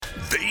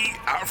The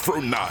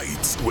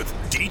Afronights with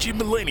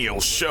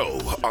Digimillennials show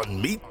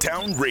on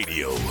Meattown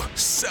Radio,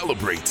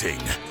 celebrating,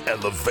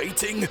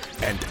 elevating,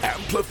 and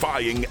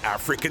amplifying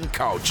African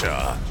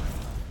culture.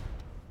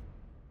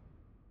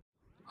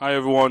 Hi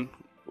everyone,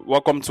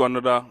 welcome to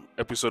another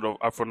episode of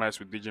Afronights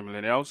with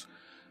Digimillennials.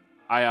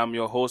 I am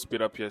your host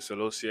Peter Pierce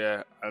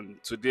Selosia,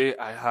 and today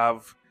I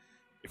have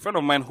a friend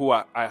of mine who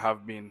I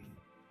have been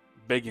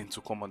begging to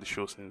come on the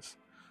show since,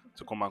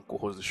 to come and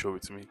co-host the show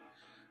with me.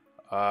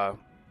 I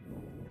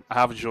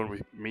have John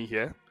with me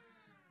here.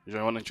 John,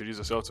 you want to introduce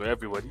yourself to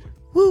everybody?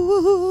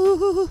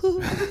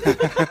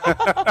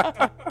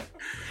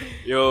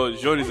 Yo,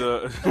 John is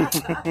a...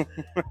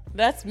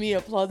 That's me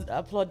applauding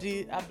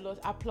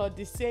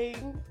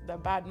the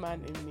bad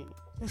man in me.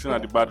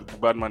 the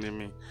bad man in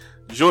me.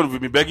 John,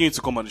 we've been begging you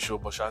to come on the show,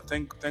 but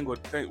thank God,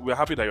 we're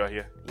happy that you are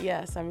here.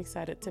 Yes, I'm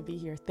excited to be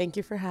here. Thank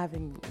you for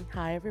having me.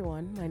 Hi,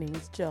 everyone. My name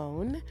is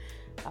Joan,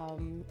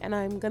 and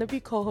I'm going to be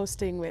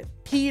co-hosting with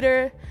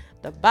Peter,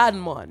 the bad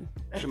man.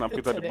 Shouldn't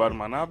Peter the bad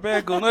man? I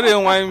beg you, no, they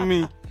don't want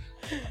me.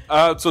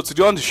 So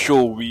today on the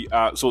show,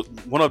 so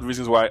one of the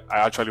reasons why I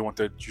actually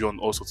wanted John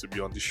also to be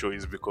on the show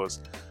is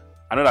because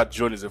I know that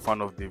John is a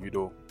fan of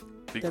Davido.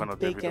 Big fan of Davido.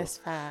 The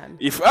biggest fan.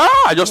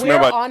 I just We're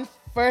remember on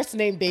first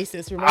name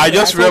basis. Remember, I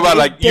just remember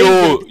like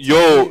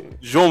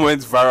John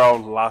went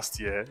viral last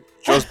year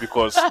just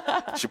because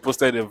she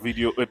posted a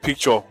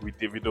picture with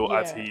Davido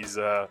at his.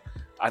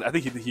 I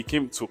think he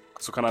came to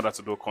Canada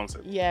to do a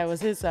concert. Yeah, it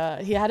was his.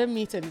 He had a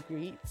meet and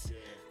greet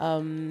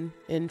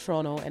in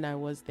Toronto, and I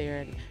was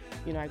there,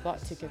 and I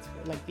got tickets,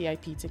 like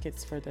VIP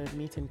tickets for the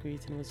meet and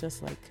greet, and it was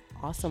just like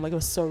awesome. Like it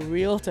was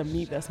surreal to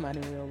meet this man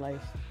in real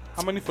life.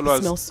 How many followers?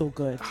 It smells so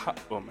good.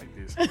 Oh my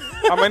days!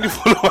 How many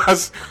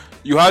followers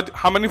you had?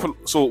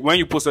 So when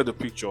you posted the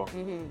picture,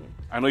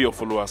 I know your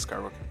followers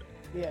skyrocketed.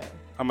 Yeah.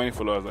 How many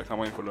followers? How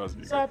many followers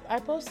did you get? I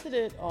posted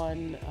it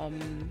on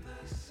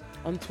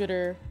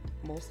Twitter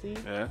mostly.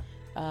 Yeah.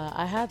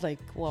 I had like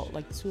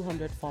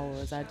 200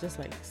 followers. I just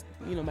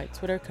my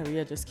Twitter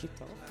career just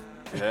kicked off.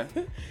 Yeah.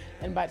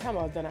 And by the time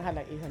I was done, I had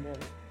like 800.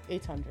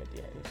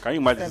 Yeah. Can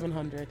you imagine?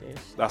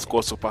 700-ish. That's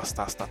called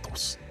superstar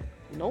status.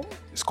 No.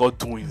 It's called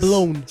doings.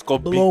 Blown. It's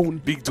called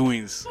big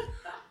doings.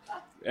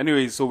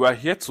 Anyway, so we're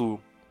here to,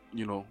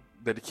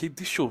 dedicate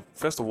this show,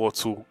 first of all,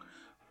 to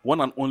one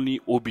and only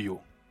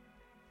OBO,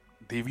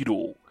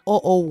 Davido.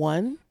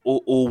 001?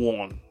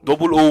 001.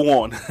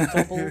 001.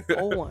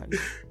 001.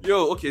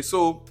 Yo, okay,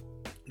 so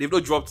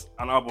Davido dropped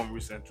an album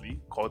recently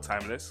called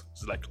Timeless.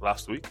 This is like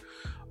last week.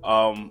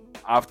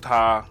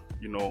 After,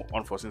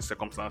 unforeseen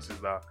circumstances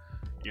that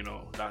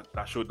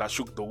that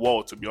shook the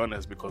world, to be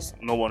honest, because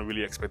no one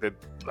really expected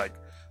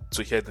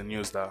to hear the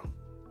news that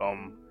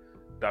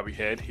we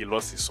heard. He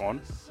lost his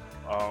son,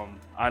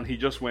 and he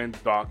just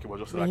went dark. It was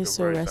just May his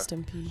soul rest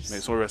in peace. May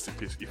his soul rest in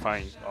peace.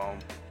 Fine.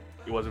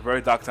 It was a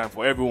very dark time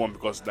for everyone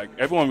because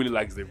everyone really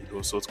likes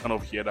Davido, so to kind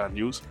of hear that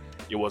news,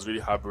 it was really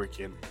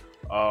heartbreaking.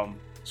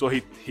 So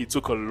he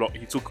took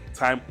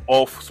time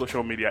off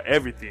social media,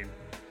 everything,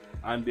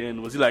 and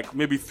then was it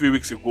maybe 3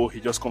 weeks ago he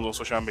just comes on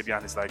social media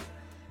and it's like,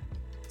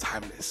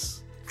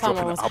 Timeless.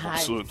 Dropping an album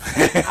soon.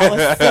 I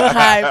was so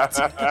hyped.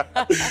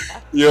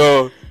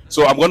 Yo,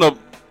 so I'm gonna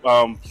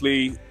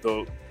play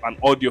an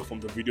audio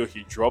from the video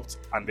he dropped,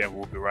 and then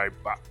we'll be right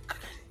back.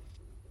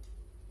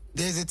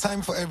 There's a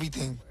time for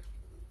everything.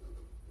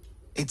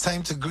 A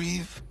time to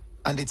grieve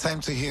and a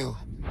time to heal.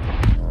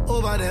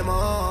 Over them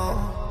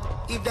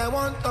all, if they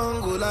want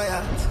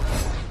Goliath,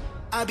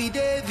 I be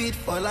David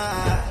for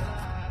life.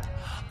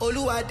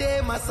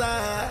 Oluwade my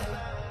side.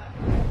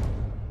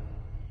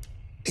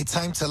 A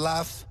time to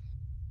laugh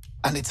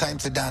and a time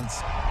to dance.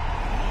 A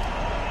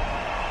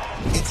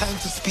time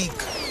to speak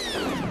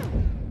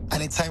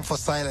and a time for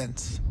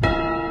silence.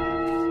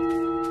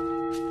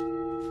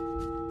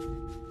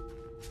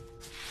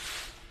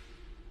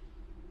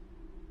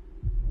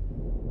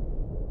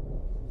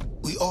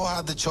 We all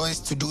have the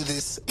choice to do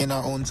this in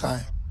our own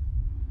time.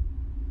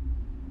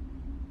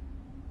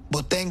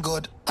 But thank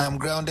God I am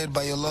grounded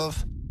by your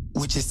love,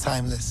 which is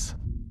timeless.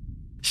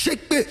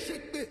 Shake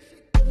it.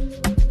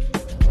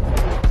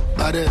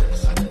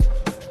 Others.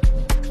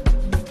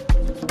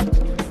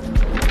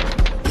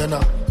 You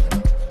know.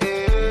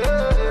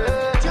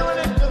 Tune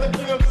into the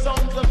king of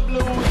songs and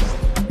blues.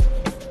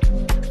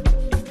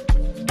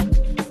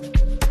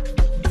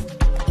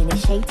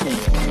 Initiating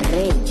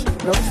rage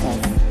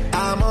process.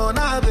 I'm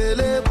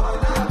unavailable.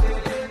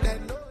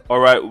 All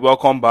right,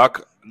 welcome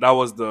back. That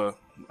was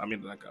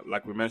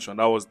like we mentioned,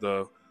 that was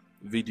the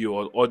video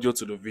or audio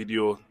to the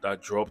video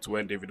that dropped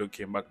when Davido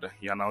came back. That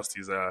he announced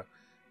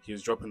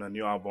he's dropping a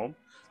new album,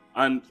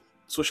 and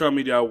social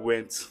media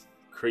went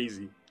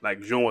crazy. Like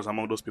Jean was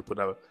among those people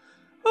that were,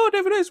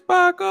 Davido is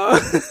back.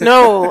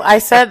 No, I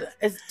said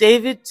it's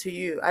David to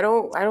you. I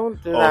don't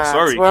do that.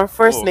 Sorry. We're on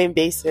first name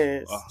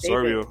basis.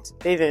 Sorry.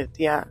 David,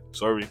 yeah.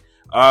 Sorry.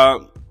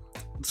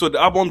 So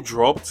the album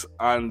dropped,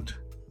 and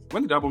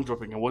When did the album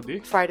drop again? What day?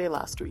 Friday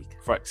last week.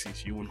 Friday. See,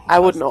 you wouldn't. I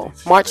would know.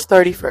 March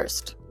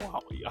 31st.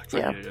 Wow.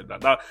 Actually,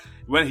 that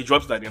when he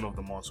drops it at the end of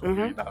the month. So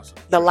really, that's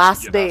the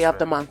last day of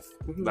the month.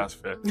 Mm-hmm. That's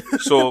fair.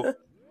 So,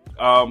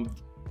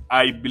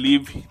 I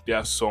believe there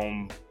are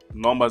some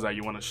numbers that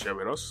you want to share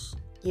with us.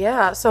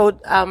 Yeah, so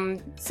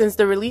since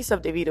the release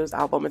of Davido's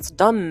album, it's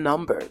done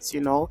numbers,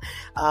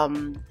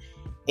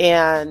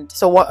 and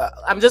so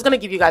I'm just going to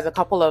give you guys a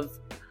couple of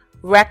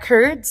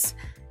records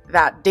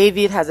that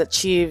David has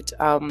achieved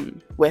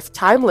with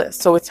Timeless.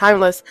 So with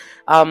Timeless,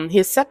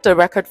 he set the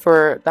record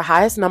for the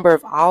highest number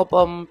of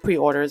album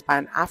pre-orders by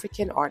an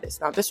African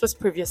artist. Now, this was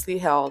previously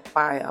held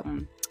by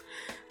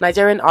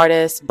Nigerian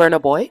artist Burna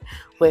Boy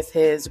with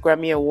his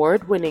Grammy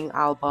Award-winning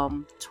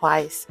album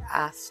Twice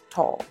as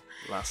Tall.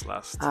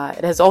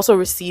 It has also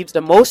received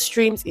the most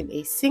streams in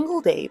a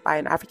single day by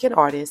an African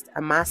artist,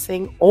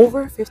 amassing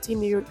over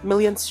 50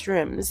 million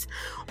streams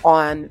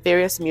on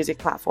various music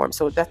platforms.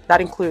 So that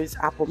includes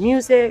Apple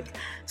Music,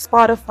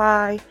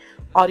 Spotify,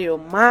 Audio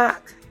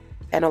Mac,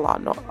 and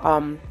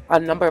a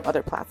number of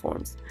other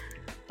platforms.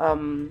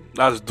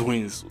 That's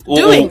doings.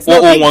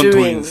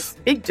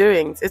 Big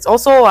doings. It's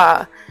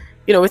also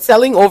it's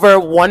selling over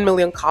 1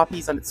 million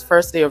copies on its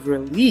first day of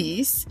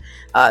release.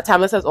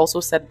 Timeless has also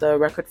set the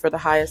record for the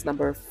highest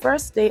number of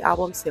first-day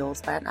album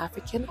sales by an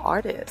African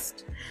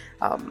artist.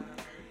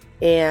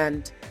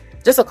 And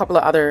just a couple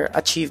of other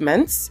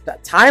achievements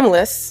that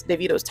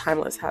Davido's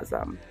Timeless has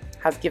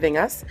given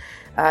us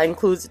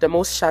includes the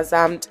most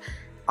Shazammed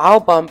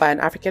album by an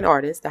African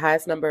artist, the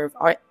highest number of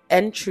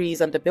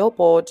entries on the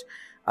Billboard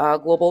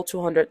Global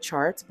 200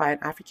 charts by an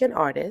African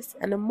artist,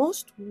 and the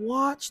most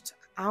watched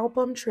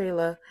album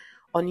trailer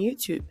on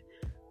YouTube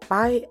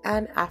by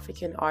an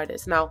African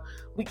artist. Now,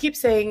 we keep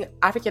saying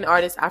African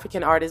artist,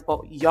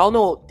 but y'all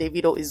know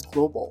Davido is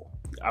global.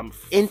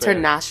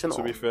 International.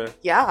 To be fair.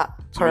 Yeah.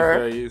 To be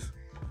fair, he is.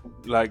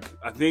 Like,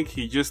 I think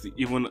he just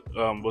even,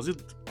 was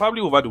it probably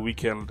over the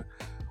weekend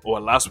or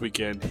last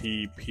weekend,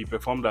 he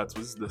performed at,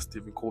 was it the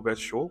Stephen Colbert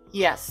show?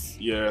 Yes.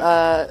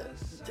 Yeah.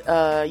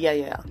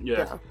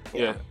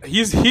 Yeah.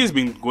 He's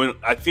been going,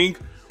 I think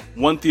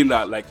one thing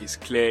that like is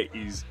clear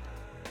is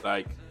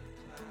like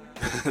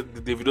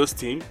the Davido's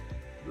team,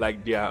 like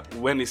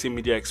when they say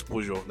media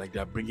exposure, like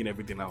they're bringing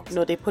everything out.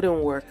 No, they put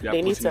in work.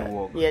 They need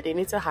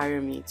to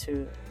hire me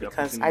too,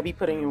 because I be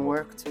putting in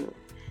work too.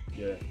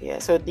 Yeah.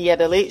 So the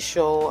Late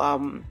Show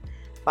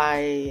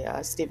by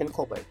Stephen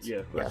Colbert.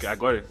 Yeah. Yes. Okay, I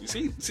got it. You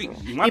see,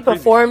 he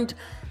performed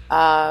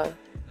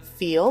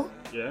Feel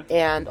Yeah.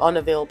 and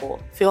Unavailable.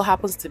 Feel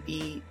happens to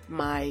be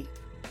my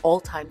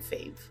all-time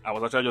fave. I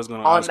was actually just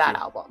going to on ask that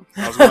you. album.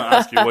 I was going to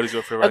ask you, what is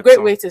your favorite A great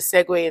song? way to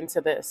segue into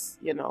this,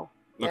 Yeah.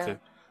 Okay.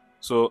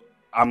 So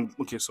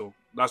so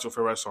that's your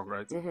favorite song,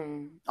 right?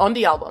 Mm-hmm. On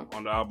the album.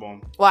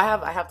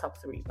 Well, I have top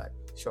 3, but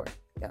sure.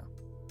 Yeah.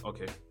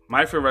 Okay.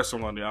 My favorite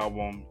song on the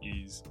album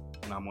is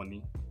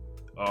Namoni,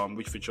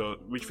 which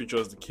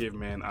features the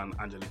Caveman and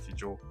Angelique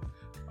Joe.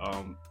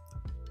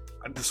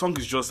 The song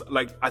is just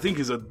like, I think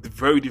it's a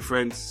very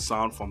different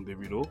sound from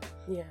Davido,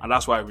 and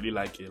that's why I really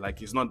like it.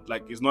 Like it's not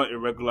a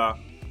regular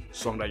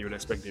song that you would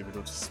expect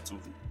Davido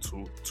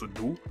to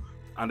do,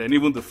 and then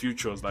even the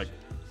features like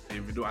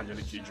Davido,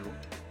 Angelique Joe.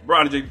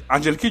 Bro,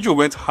 Angelique Joe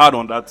went hard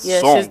on that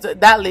song.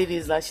 That lady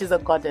is like, she's a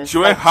goddess. She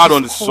went hard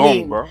on the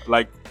song, bro.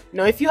 Like,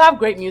 if you have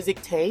great music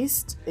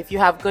taste, if you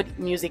have good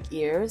music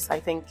ears,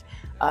 I think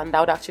that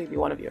would actually be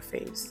one of your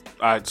faves.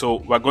 All right, so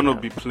we're gonna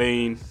be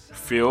playing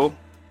Phil,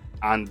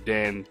 and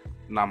then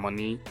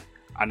Namoni,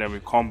 and then we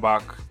come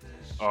back.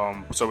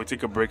 So we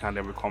take a break and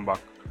then we come back.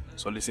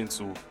 So listen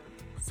to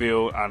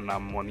Phil and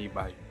Namoni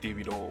by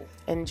Davido.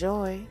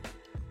 Enjoy.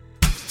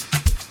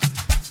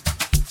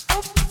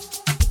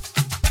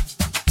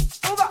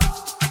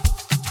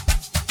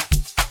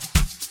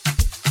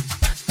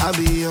 I'll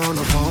be on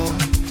the phone,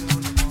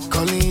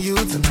 calling you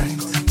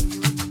tonight.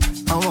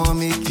 I wanna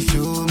make you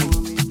show me,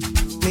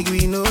 make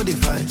we know the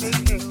fight.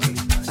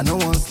 I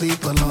don't wanna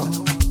sleep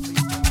alone,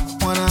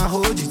 wanna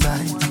hold you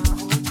tight,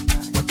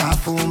 but I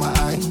fool my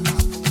eyes,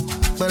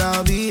 but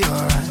I'll be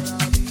alright.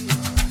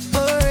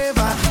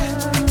 Forever,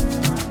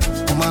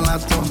 on my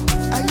laptop,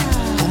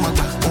 on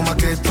my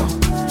keto,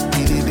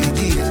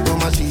 on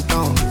my sheet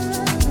on.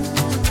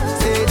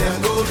 Say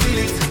them go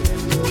feel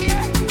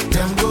it,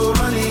 them go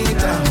run it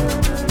down.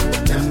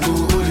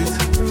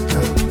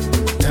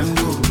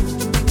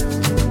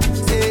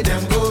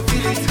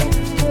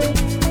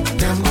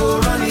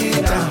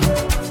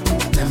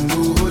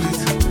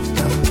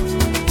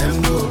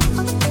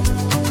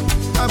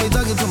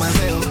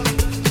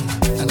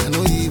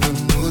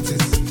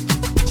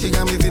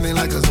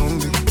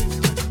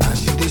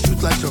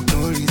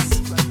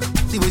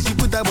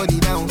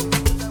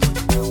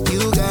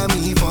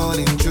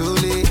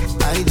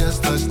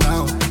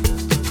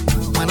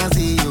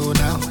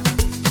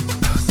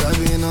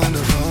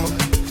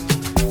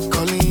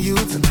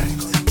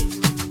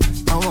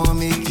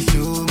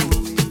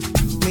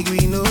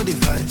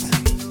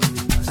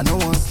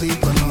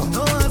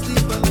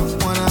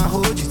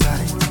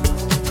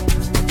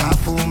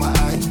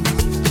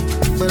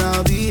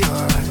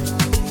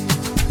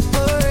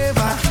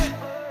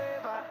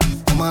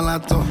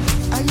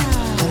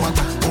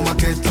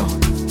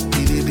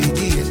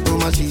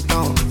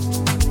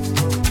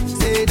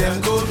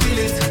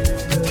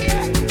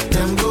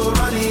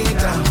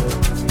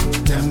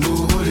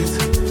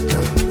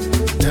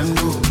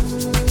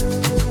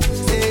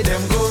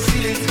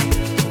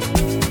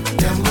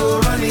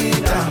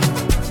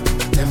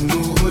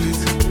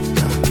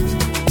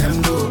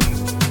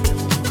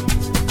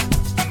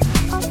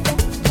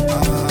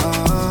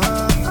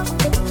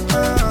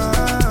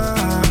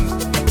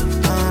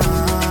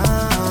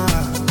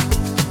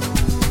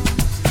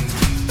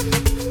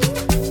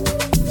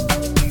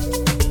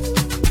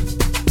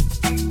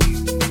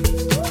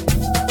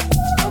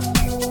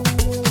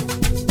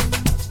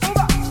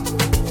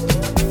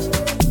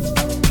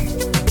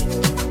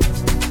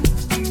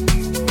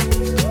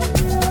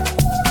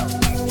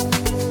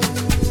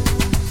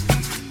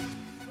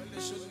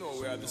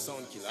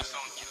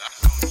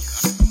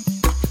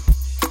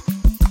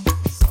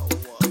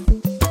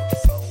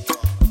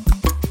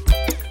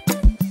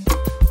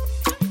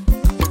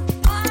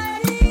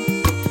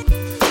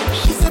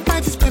 She said by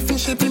this perfume,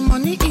 she be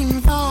money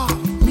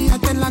involved. Me, I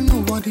tell her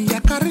nobody, I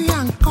carry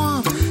and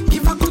come.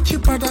 Give her Gucci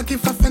brother,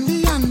 give her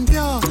Fendi and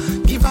Dior.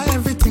 Give her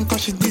everything,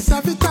 cause she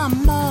deserve it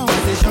and more. I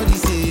say, shorty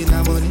say,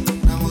 na money,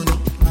 na money,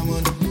 na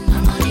money.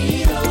 Na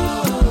money,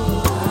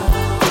 oh.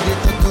 They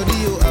talk to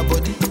you, a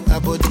body, a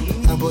body,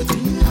 a body.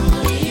 Na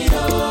money,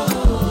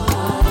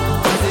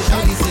 oh. I say,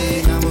 shorty say,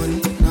 na money,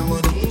 na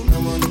money, na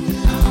money.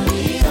 Na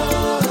money, oh.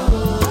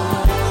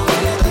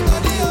 They talk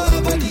to you, a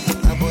body,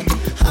 a body,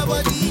 a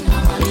body. Na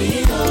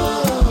money, oh.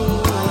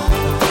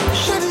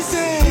 Shorty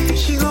say,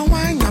 she gon'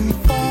 whine am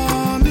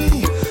for me.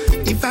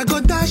 If I go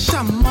dash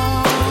am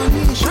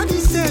money. Shorty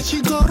say,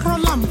 she go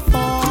roll am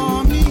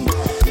for me.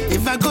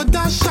 If I go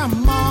dash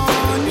am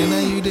money. And now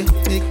you dey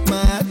make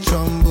my heart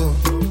tremble.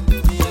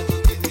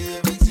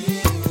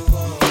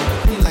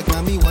 Me like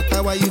mommy,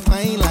 water, why you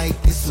fine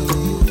like this?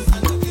 Oh.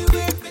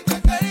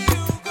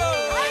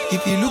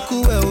 If you look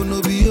well,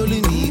 no be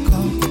only me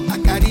come. I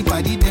carry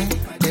body there,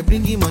 they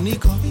bring him money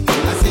come.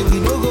 I say we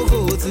no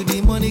go to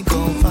the money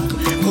come far.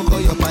 Go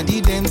call your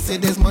body, them say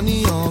there's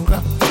money on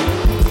ground.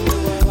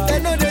 They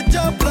know the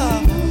job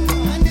plan.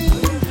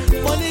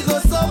 Money go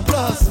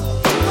surplus.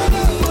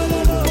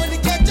 Money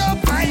catch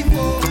up life,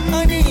 oh.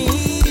 Money,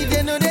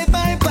 they know they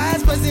buy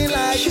pass person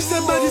like. She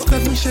said, but this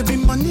perfume should be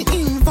money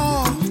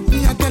involved.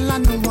 Me, I tell her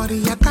no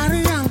worry, I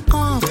carry and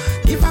come.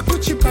 Give her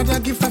Gucci brother,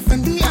 give her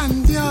Fendi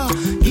and Dior.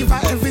 Give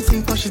her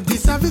everything, cause she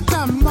deserve it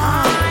and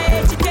more.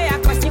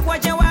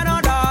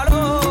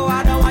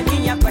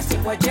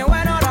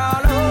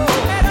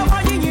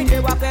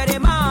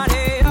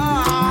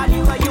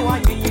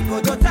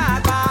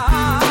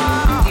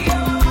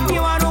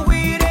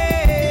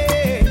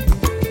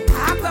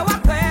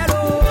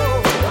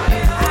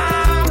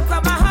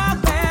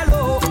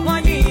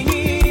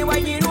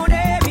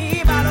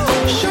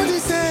 Shorty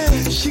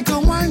say she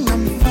gon' whine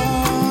am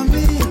for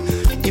me.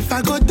 If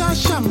I go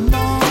dash am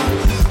more.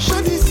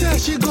 Shorty say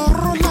she go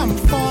roll am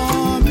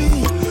for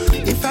me.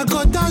 If I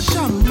go dash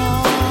am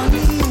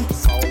money.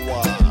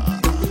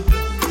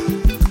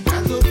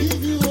 I go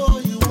give you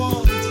all you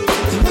want.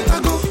 You want to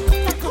go?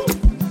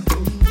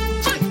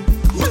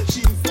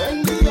 Gucci,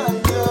 Fendi, and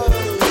Dior.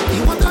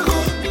 You want to go?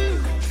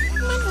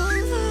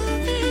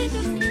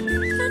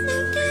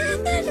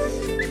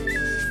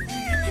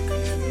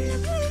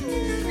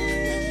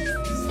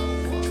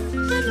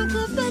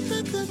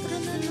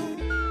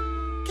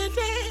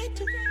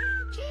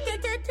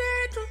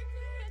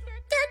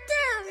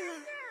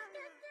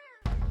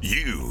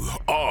 You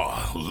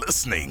are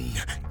listening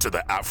to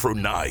the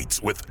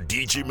Afronights with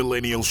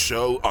Digimillennials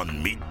show on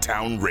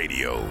Meattown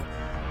Radio.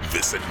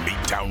 Visit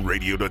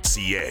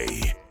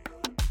meattownradio.ca.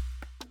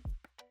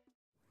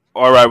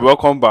 All right,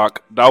 welcome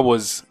back. That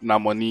was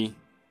Namoni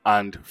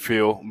and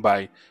Feel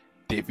by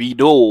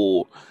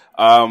Davido.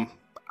 I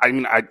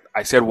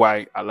said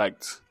why I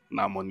liked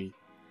Namoni.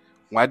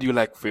 Why do you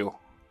like Feel?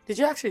 Did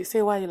you actually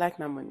say why you like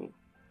Namoni?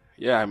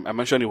 Yeah, I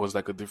mentioned it was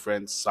like a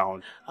different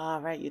sound.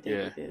 Right, you did.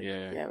 Yeah, you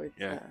did.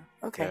 yeah.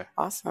 Okay, Yeah.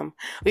 awesome.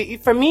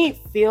 For me,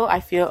 I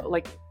feel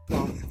like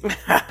well,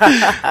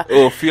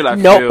 Oh, Feel like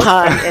no Feel.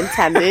 pun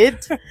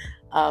intended.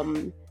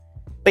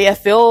 But yeah,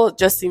 Phil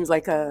just seems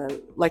like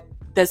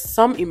there's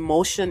some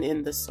emotion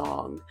in the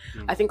song.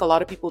 I think a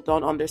lot of people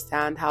don't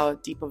understand how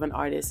deep of an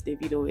artist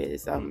Davido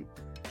is.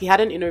 He had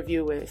an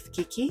interview with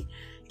Kiki.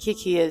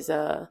 Kiki is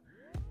a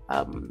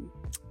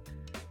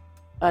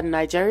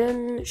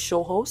Nigerian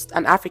show host,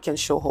 an African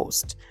show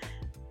host.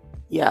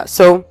 Yeah,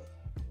 so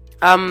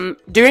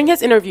during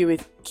his interview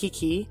with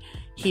Kiki,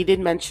 he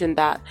did mention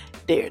that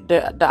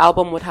the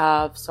album would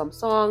have some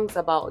songs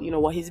about,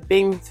 what he's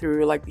been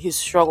through, like his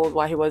struggles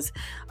while he was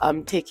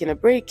taking a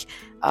break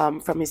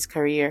from his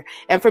career.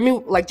 And for me,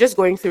 like just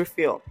going through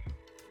Feel,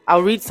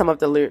 I'll read some of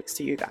the lyrics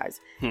to you guys.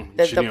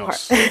 There's the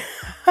Genius.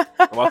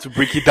 About to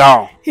break it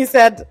down. He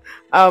said,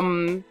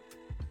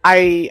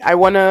 I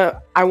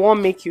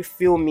won't make you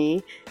feel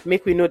me,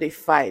 make we know they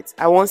fight.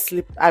 I no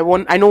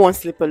one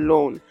sleep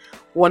alone.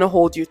 Wanna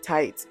hold you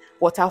tight.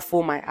 Water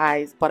full my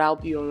eyes, but I'll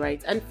be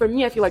alright. And for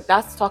me, I feel like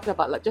that's talking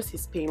about like just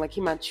his pain, like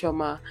him and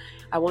Chioma.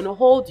 I wanna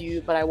hold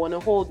you, but I wanna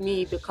hold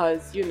me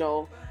because,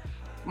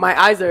 my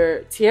eyes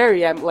are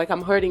teary.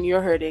 I'm hurting,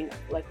 you're hurting.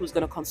 Like, who's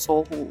gonna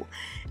console who?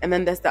 And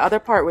then there's the other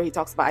part where he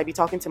talks about I be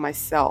talking to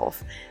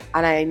myself,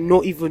 and I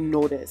don't even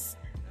notice.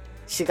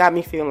 She got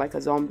me feeling like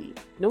a zombie.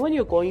 When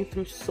you're going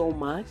through so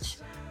much,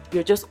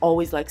 you're just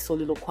always like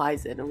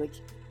soliloquizing, and like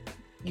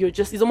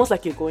it's almost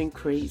like you're going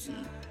crazy,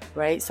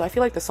 right? So I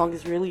feel like the song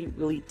is really,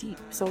 really deep.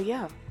 So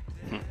yeah.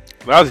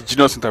 That's a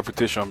genius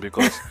interpretation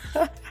because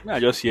I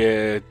just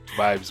hear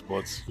vibes,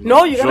 but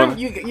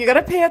you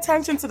gotta pay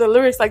attention to the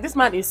lyrics. Like, this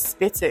man is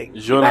spitting.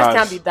 You guys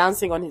can't be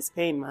dancing on his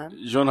pain, man.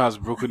 Jean has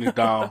broken it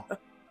down,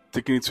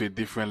 taking it to a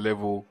different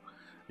level.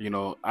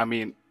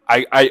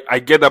 I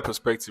get that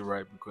perspective,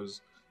 right?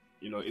 Because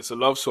it's a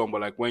love song,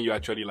 but like when you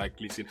actually like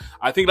listen,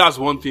 I think that's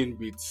one thing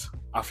with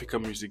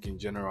African music in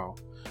general.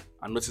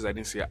 And notice I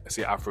didn't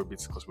say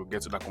Afrobeats because we'll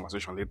get to that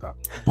conversation later.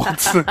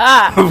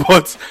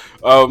 But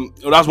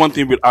that's one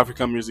thing with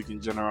African music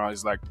in general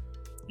is like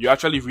you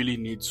actually really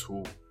need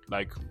to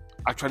like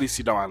actually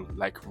sit down and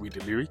like read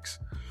the lyrics.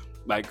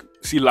 Like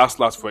see Last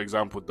for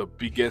example,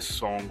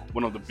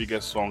 one of the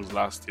biggest songs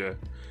last year,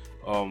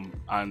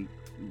 and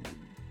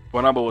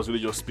Bonaba was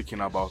really just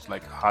speaking about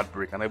like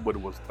heartbreak, and everybody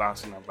was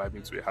dancing and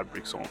vibing to a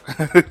heartbreak song.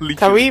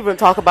 Can we even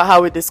talk about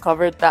how we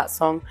discovered that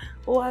song?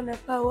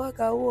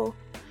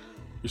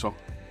 Which song?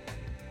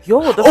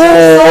 Yo, the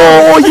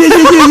first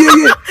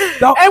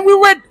song. Yeah. And we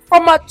were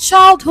from a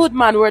childhood,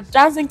 man. We were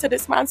dancing to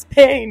this man's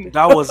pain.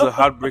 That was a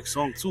heartbreak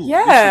song too.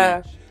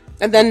 Yeah. Listen.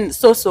 And then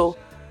So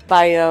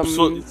by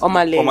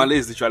Omale. Omale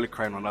is literally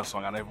crying on that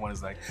song, and everyone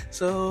is like,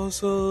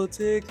 so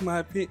take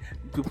my pain.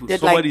 People,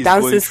 did like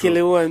dancing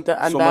skillet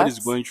and somebody's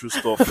going through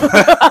stuff.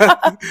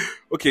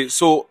 Okay,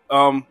 so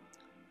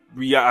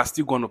we are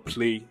still going to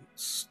play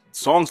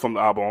songs from the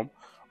album,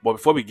 but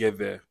before we get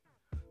there,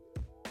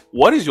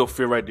 what is your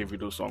favorite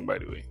Davido song, by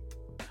the way?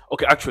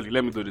 Okay, actually,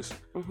 let me do this.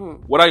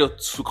 What are your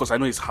two? Because I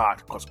know it's hard.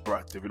 Because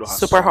Davido has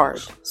super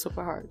songs.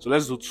 hard. So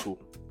let's do two.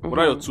 What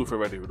are your two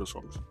favorite Davido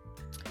songs?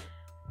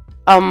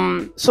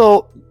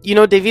 So you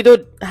know,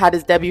 Davido had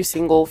his debut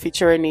single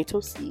featuring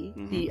Nato C,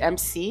 the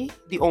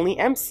only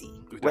MC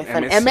with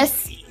an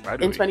MSC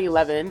in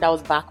 2011. That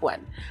was back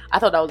when. I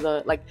thought that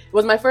was it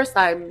was my first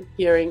time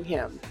hearing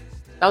him.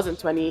 That was in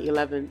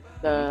 2011.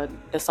 The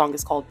song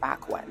is called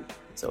Back When.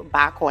 So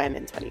back when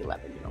in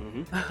 2011, you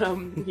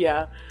know.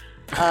 Yeah.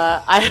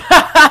 I'm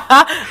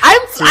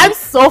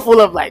so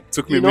full of like.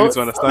 Took me a minute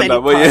to understand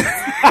that, but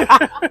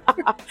yeah.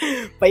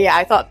 But yeah,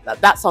 I thought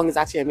that song is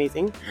actually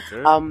amazing.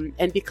 Okay.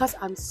 And because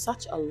I'm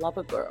such a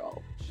lover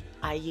girl,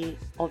 I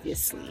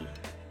obviously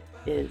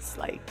is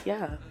like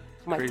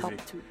my Crazy.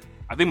 top two.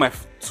 I think my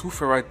two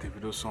favorite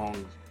Davido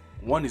songs.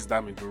 One is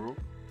Damiduro,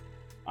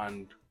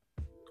 and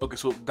okay,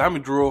 so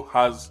Damiduro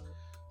has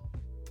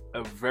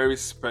a very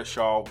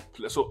special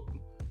place. So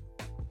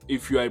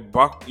if you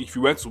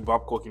went to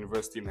Babcock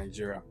University in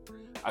Nigeria,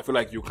 I feel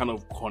like you kind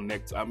of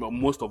connect. I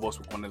mean, most of us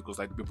will connect because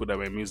like the people that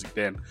were in music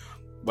then.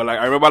 But like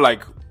I remember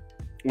like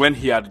when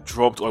he had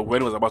dropped or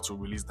when he was about to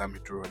release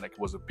Damiduro, like it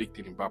was a big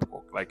thing in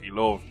Babcock. Like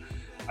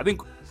I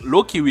think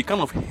low-key we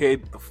kind of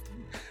heard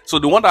so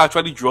the one that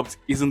actually dropped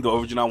isn't the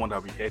original one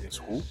that we heard in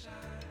school,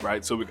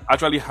 right? So we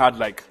actually had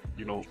like,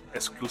 you know,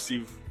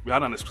 we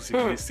had an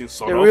exclusive listing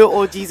sort the of. real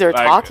OGs are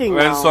like, talking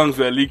when now. songs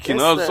were leaking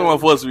up, Listen. some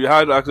of us we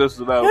had access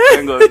to that.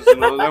 Thank God, you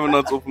know, let me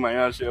not open my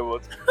hands here,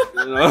 but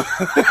you know.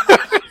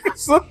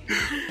 So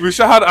we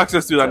sure had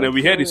access to it, and then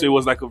we heard it. So it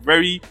was like a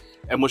very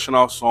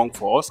emotional song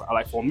for us.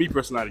 Like for me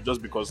personally,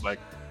 just because like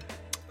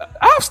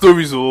I have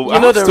stories, I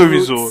have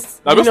stories.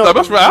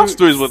 I have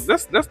stories, but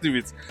let's leave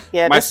it.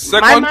 Yeah, my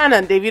man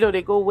and Davido,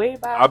 they go way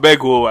back. I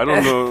beg you, I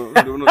don't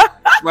know.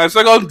 My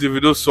second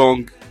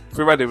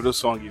favorite Davido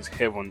song is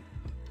Heaven,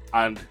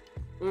 and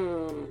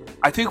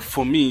I think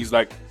for me it's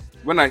like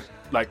when I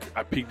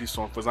pick this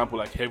song. For example,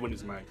 like Heaven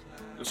is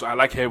so I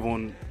like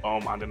Heaven,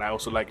 and then I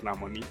also like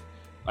Namoni.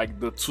 Like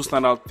the two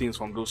standout things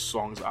from those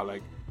songs are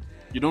like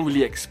you don't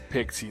really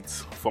expect it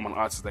from an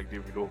artist like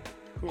Davido.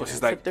 Because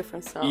it's like a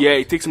different sound. Yeah,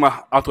 it takes him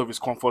out of his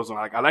comfort zone.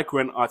 Like I like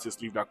when artists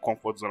leave their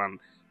comfort zone and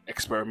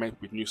experiment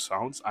with new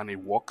sounds, and it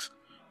works,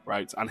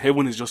 right? And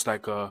Heaven is just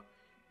like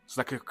it's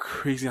like a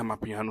crazy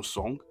amapiano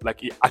song.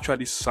 Like it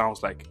actually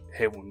sounds like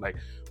heaven. Like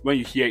when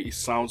you hear it, it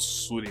sounds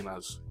soothing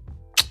as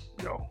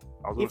yo.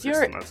 I was going to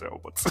say myself,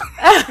 but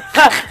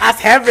as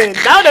heaven.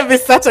 That would have been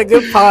such a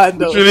good pun,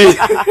 though.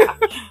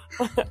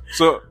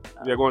 So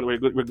we're going. We're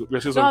no, I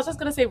was just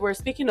gonna say we're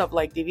speaking of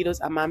like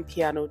Davido's Aman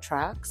piano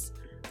tracks.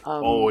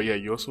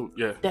 You also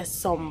There's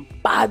some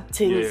bad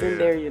things in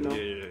there, you know.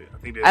 I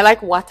think I like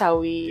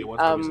Watawi.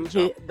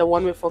 Watawi the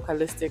one with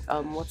vocalistic.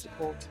 What's it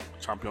called?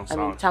 Champion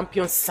Sound.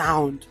 Champion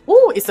Sound.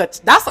 Oh,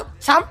 that's a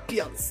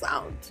champion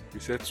sound. We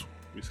said two.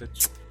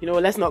 You know,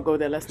 let's not go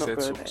there. Let's not go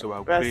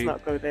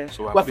there.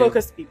 We're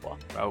focused people.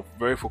 We're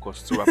very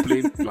focused. So we're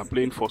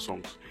playing 4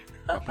 songs.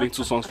 We're playing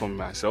 2 songs from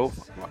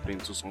myself. And we're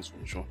playing 2 songs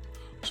from Sean.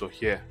 So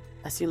here.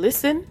 As you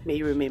listen, may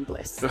you remain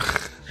blessed.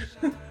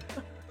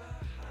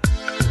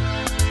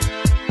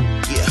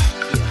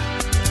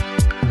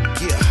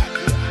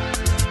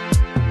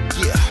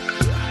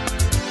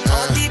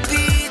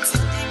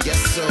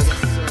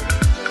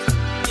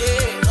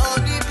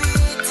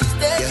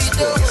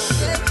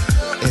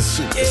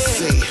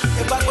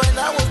 Back when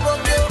I was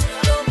broke,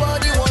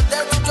 nobody wanted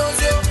to trust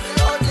you.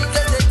 All the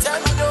girls they tell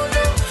me no,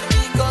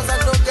 because I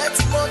don't get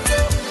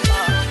motor.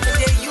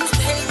 They used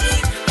to hate me,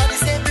 now the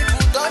same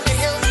people don't they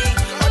help me.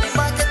 All the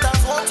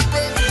marketers want to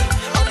pay me,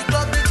 all the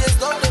club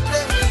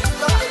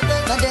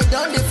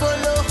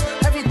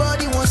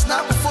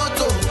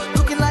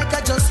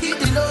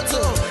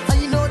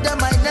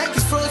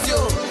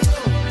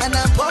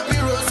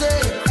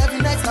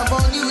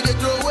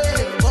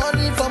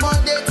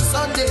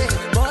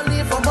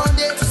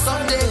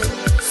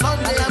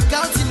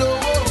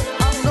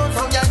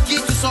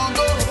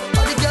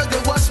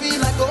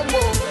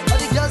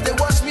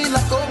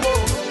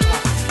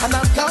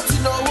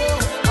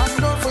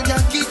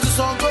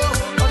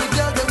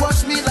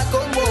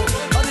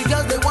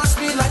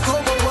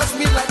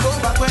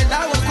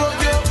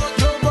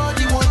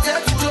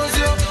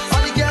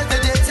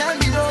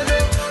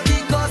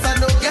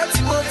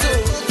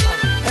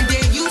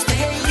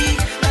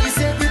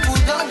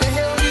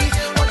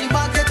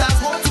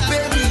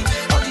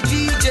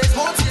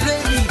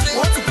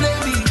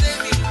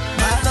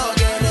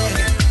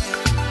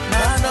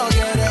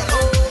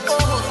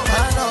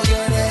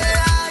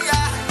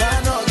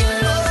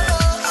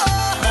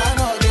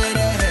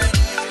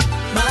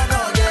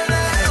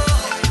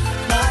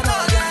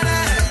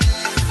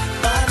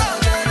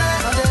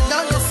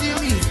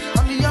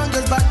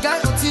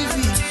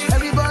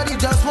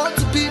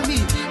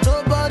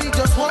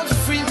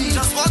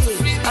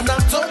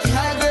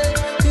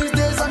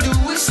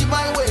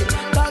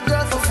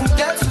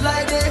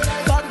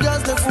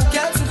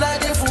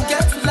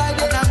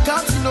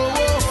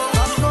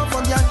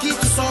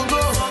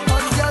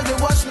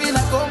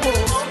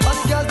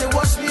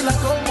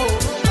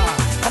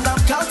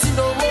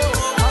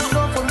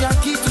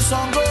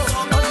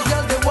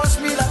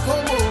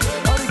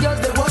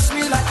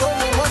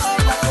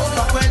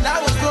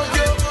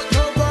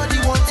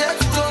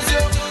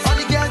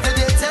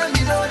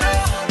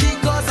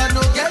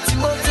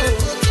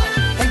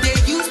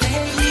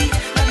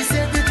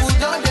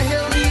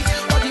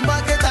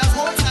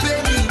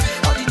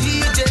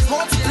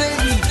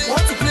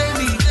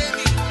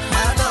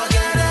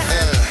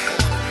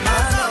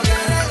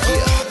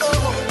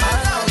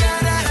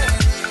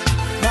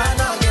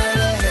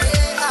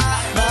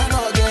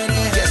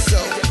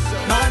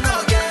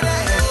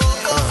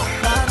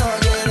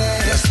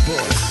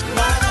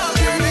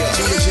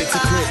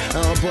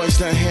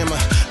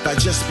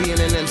just being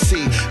an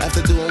MC.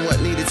 After doing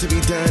what needed to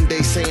be done, they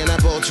saying I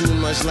bought too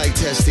much like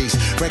testes.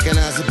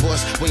 Recognize the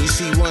boss when you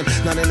see one,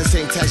 not in the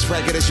same tax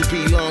bracket as you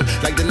belong.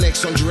 Like the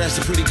next on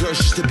Jurassic, pretty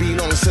girls used to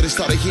belong. So they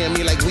started hearing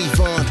me like we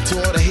on.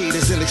 To all the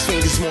haters, index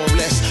fingers more or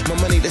less. My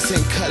money the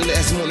same color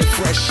as morning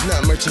fresh.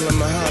 Not merchant like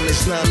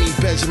Muhammad's, not me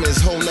Benjamin's.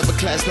 Whole nother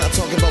class, not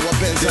talking about what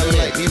Ben's done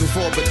like me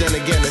before. But then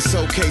again, it's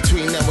okay.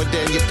 Between now and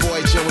then, your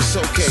boy Joe is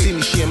okay. See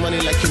me share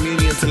money like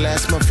communion to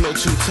last. My flow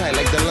too tight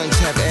like the lungs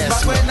have asthma.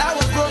 But when I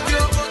was broke,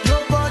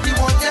 nobody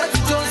wanted to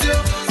choose you.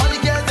 All the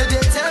girls that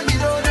they tell me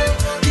no,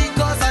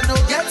 because I know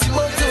get you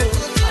moto.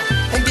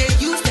 And they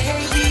used to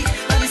hate me,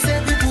 and the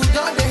same people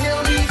don't they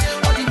hail me.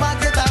 All the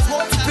marketers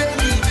want to pay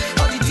me,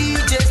 all the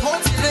DJs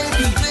want to play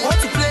me,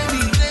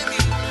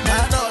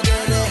 Man, no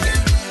get it,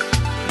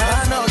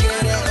 man, no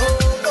get it,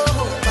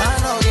 oh, man,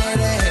 no get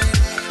it,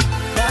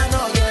 man,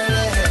 no get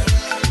it,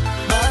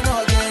 man, no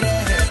get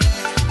it,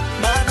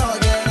 man, no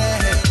get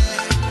it,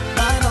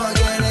 man, no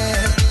get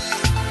it,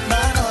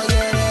 man, no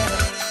get it.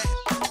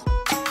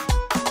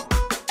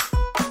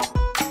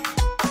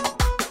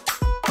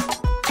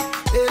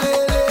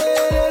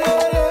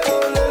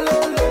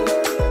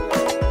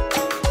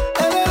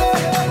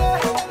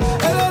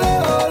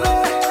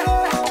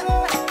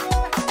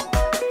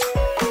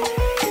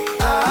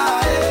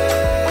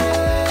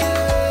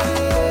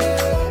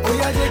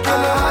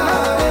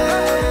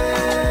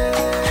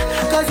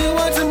 Cause you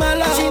want to my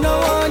love. She no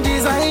one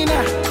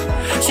designer,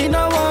 she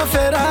no one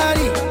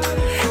Ferrari.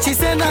 She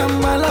said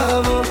I'm my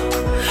lover.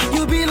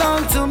 You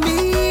belong to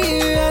me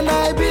and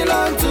I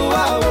belong to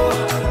her.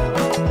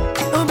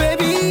 Oh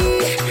baby,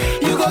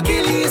 you go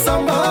kill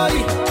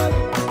somebody.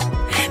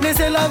 They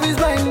say love is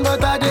blind,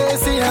 but I did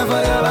see her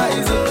for your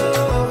eyes.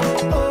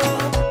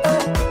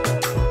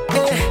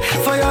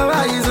 For your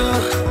eyes.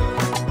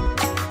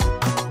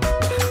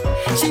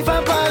 She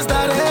found past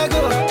that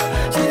ego.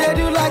 She did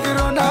you like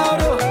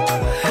Ronaldo.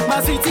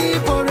 My sweetie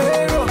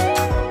Porero.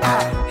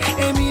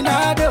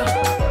 Eminado.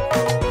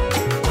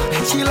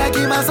 She like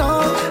in my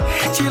song.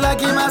 She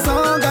like in my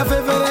song. Her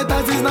favorite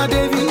artist is not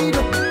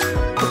Davido.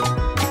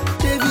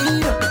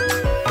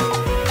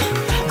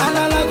 And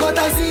I like what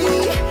I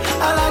see.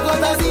 I like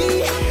what I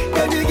see.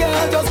 Baby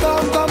girl, just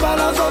come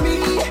balance on me.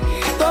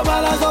 Come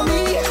balance on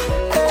me.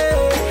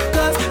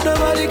 Cause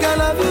nobody can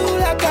love you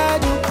like I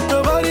do.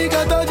 Nobody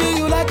can touch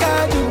you like I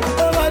do.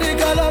 Nobody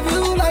can love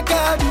you like I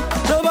do.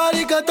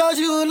 Nobody can touch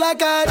you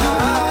like I do.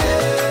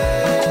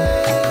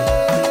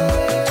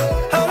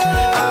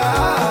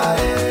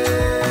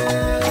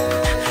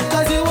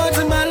 Cause you want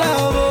my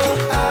love.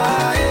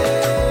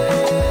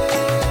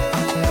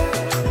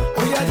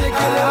 Oh yeah,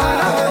 take it.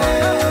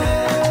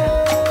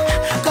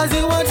 Cause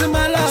you want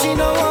my love. She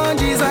no one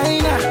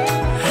designer,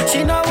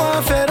 she no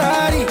one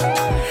Ferrari.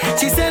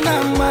 She said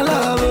I'm my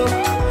lover.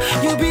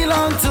 You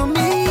belong to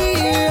me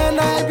and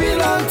I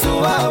belong to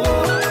her.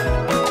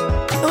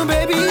 Oh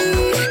baby,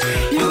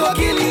 you go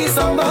kill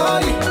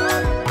somebody.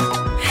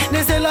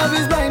 They say love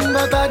is blind,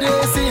 but I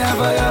did see her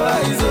for your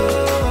eyes.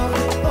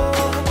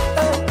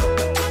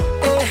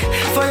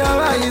 For your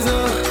eyes.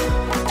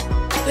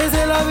 They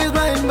say love is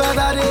blind, but I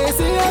did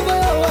see her for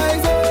your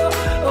eyes.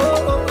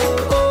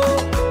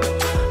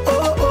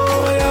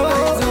 Your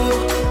eyes.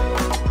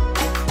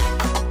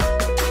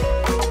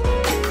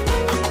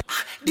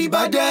 The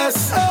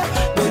baddest,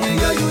 baby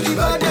girl, you the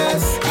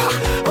baddest.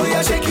 Oh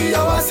yeah, shake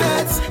your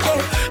assets,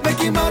 make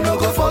him man no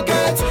go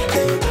forget.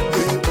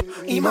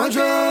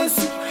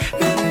 Emergency,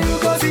 baby you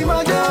cause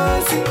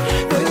emergency.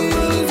 Baby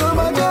you is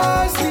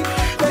emergency.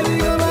 Baby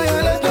you my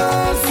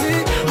emergency.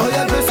 Oh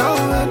yeah, press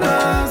on and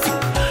dance.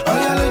 Oh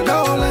yeah, look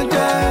down and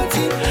dance.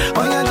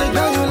 Oh yeah, look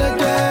down and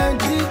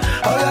dance.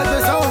 Oh yeah,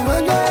 press on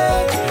and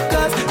dance.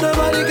 Cause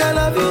nobody can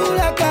love you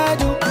like I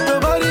do.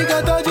 Nobody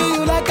can touch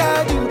you like I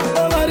do.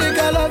 Nobody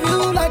can love you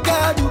like I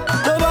do.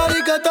 Nobody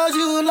can touch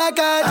you like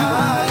I do.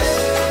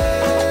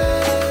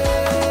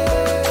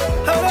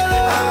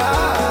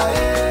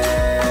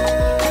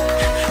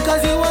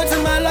 Cause you want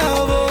my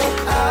love.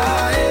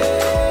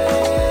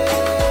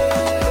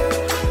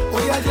 Oh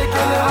yeah, take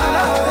it.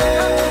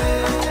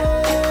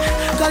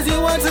 Cause you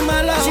want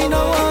my love. She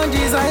no one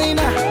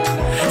designer,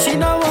 she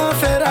no one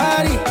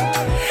Ferrari.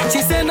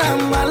 She said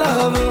I'm my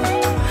lover.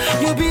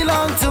 You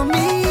belong to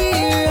me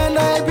and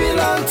I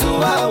belong to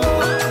her.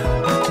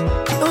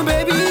 Oh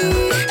baby,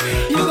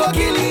 you go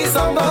kill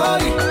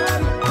somebody.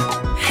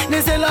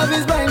 They say love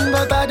is blind,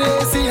 but I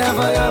did see her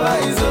for your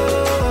eyes.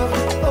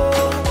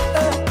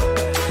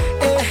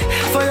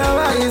 For your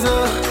eyes.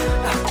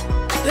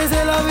 They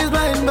say love is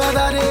blind, but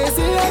I did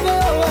see her for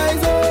your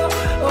eyes.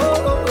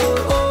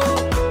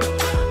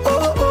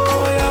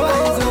 Your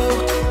eyes.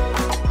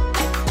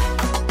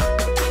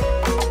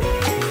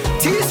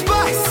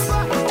 T-Spice,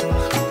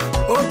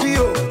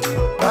 OPO,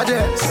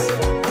 Baddest.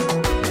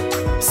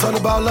 It's all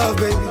about love,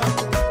 baby.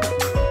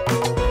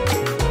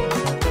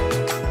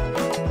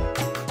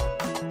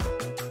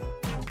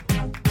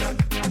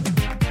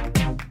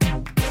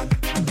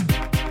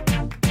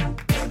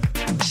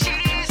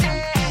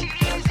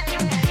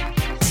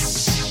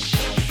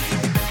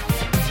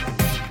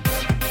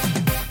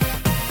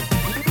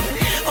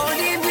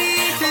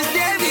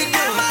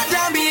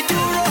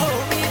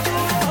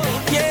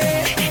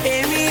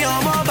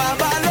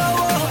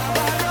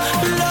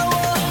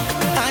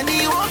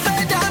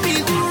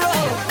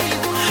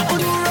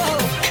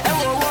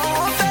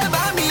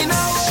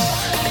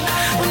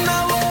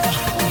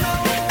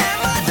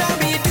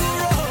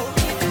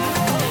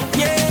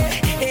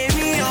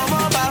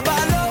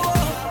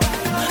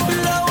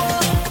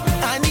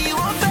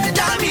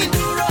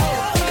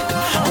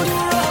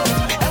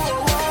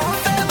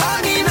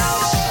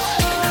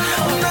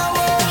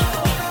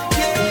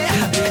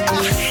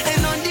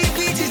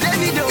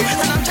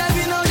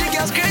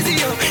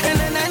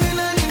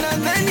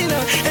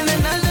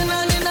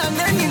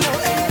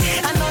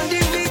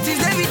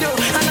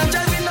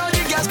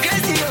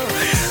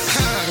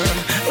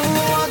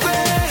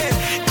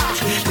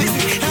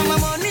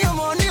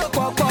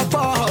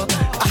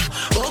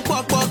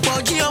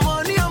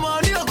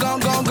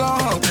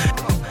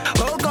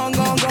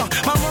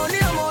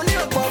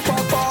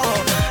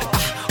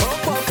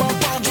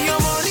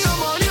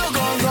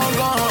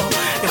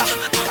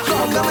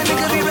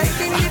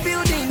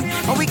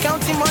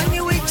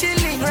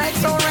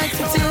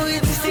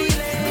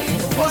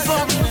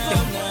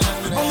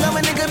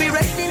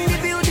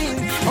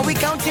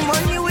 counting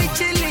money, we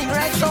chilling,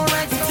 right? So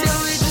right till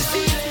we just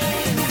see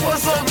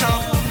what's up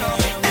now.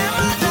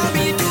 Emma tell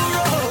me to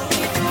roll.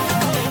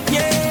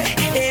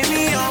 Yeah,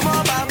 Amy, I'm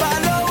a baba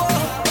low.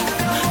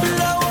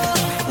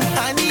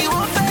 I need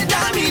one for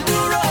Dami to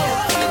roll.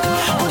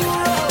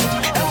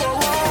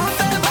 One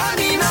for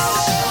Bami now.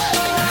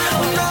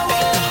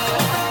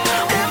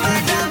 Emma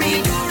tell me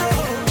to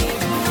roll.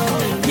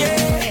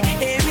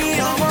 Yeah, Amy,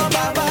 I'm a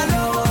baba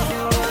low.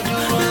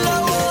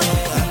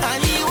 I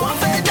need one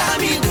for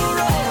Dami to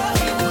roll.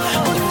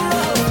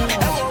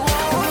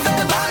 One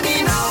for Bami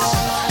now.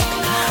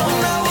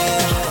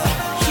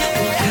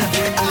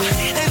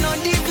 And on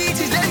the beach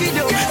is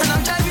Davido, and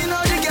I'm driving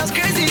all the girls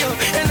crazy, yo.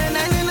 And then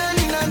and then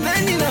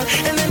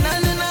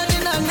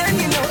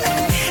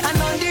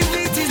and on the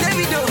beach is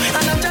Davido,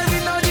 and I'm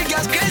driving all the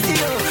girls crazy,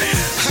 yo.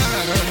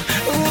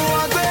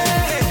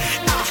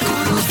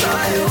 Kuru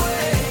stay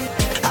away,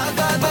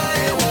 agbagba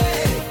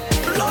away.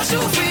 Lost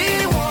you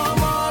feel one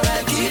more,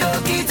 kilo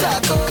kita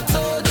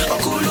koto.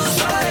 Kuru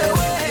stay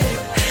away,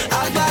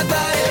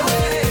 agbagba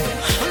away.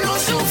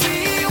 Lost you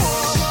feel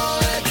one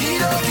more,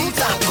 kilo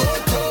kita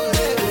koto.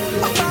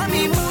 Baba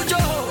mi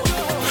mujo,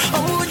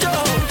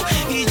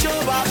 ijo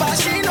baba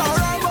shino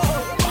ramo.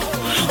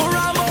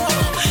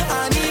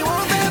 Ani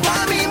won fe ba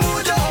mi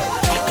mujo,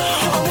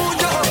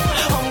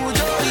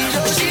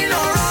 ijo shino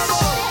ramo.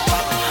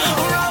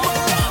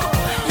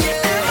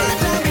 Yeah,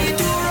 let me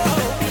duro.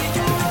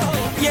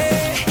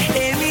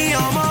 Yeah, Emi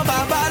omo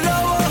baba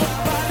lowo.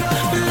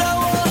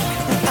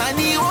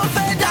 Ani won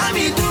fe da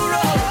mi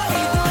duro.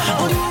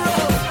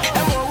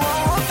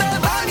 Won fe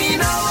ba mi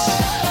nawo.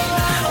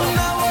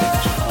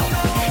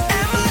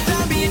 Emma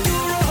tell me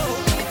duro.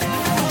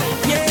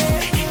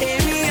 Yeah,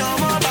 Emi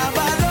omo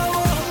baba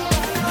lowo.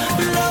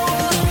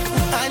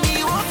 Ani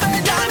won fe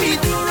da mi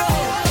duro.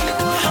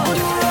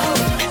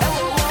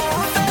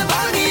 Won fe ba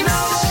mi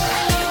nawo.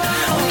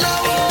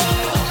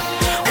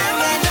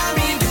 Emma tell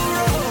me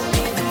duro.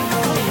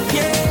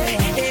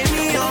 Yeah,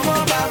 Emi omo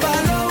baba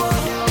lowo.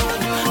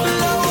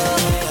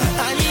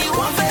 Ani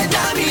won fe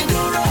da mi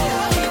duro.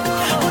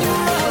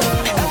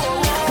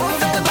 Won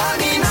fe ba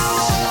mi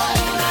nawo.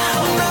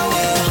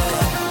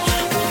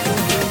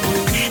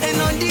 And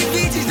on the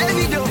beach is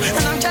Davido,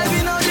 and I'm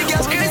driving all the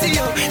girls crazy,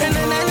 yo. And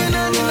then and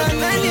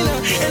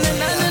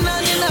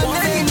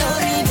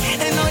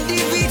on the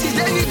beach is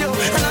Davido,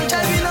 and I'm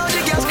driving all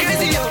the girls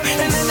crazy, yo.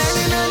 And then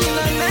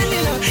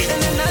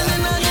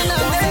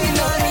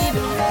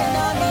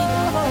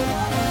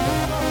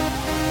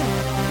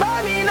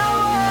Bami no.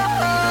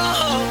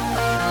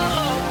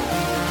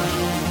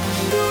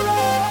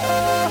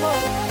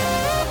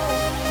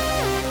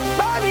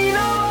 Bami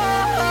no.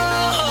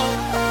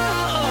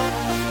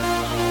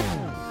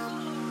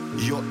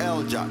 Yo,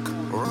 L Jack,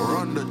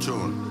 run the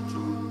tune.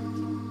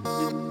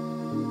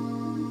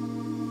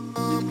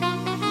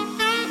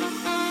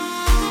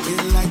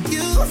 Feel like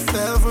you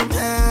fell from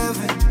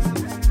heaven.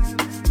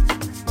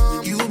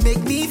 You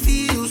make me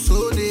feel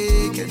so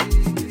naked.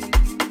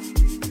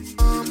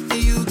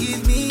 You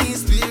give me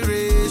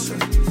inspiration.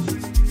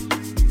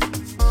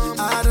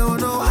 I don't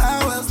know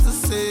how else to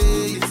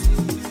say it.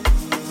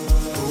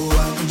 Oh,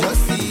 I can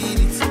just feel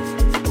it.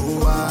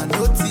 Oh, I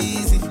know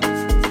teasing.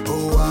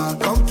 Oh, I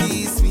come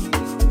kiss me.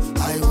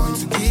 I want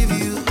to give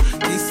you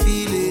this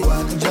feeling. Oh, I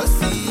can just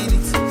feel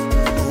it.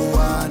 Oh,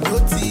 I know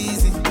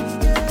teasing.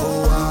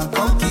 Oh, I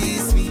come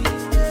kiss me.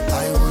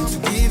 I want to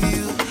give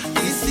you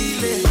this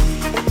feeling.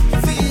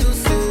 Feel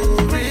so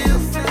real.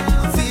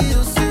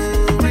 Feel so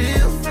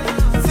real.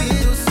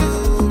 Feel so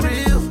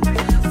real.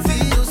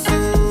 Feel so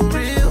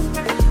real.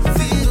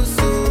 Feel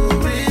so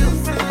real.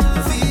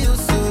 Feel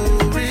so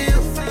real.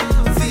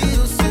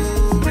 Feel so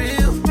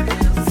real.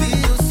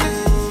 Feel so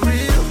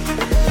real.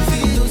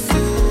 Feel so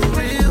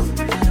real.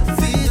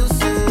 Feel so real. Feel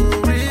so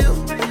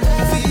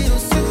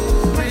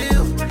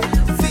real.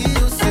 Feel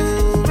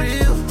so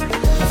real.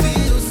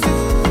 Feel so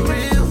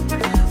real.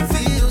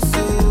 Feel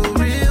so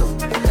real.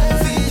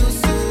 Feel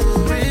so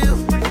real.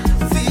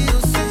 Feel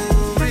so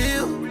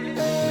real.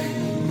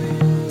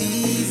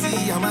 Easy,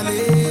 I'm a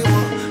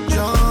label.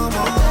 Jump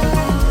on.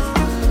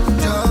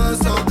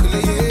 Just so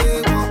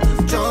clear.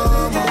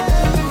 Jump on.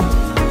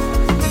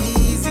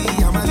 Easy,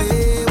 I'm a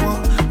label.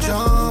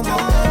 Jump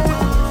on.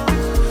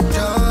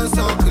 Just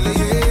so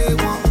clear.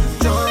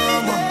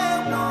 Jump on.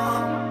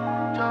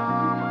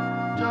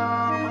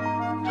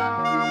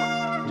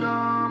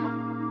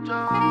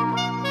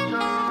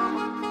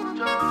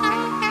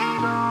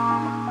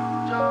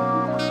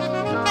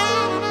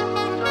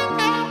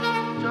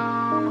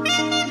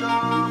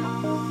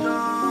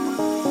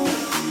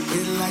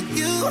 It's like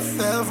you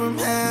fell from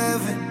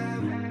heaven.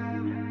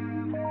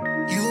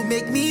 You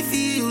make me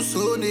feel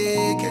so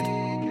naked.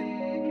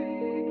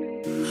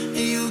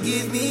 You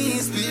give me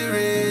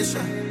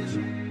inspiration.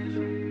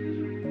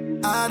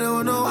 I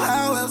don't know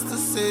how else to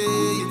say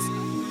it.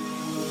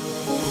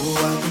 Oh,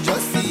 I can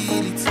just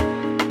feel it.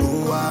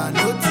 Oh, I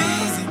know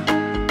teasing.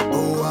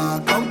 Oh, I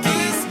come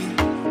kiss me.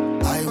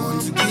 I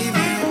want to give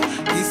you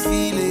this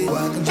feeling. Oh, I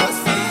can just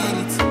feel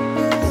it.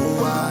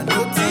 Oh, I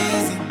know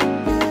teasing.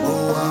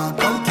 Oh, I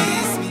come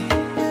kiss me.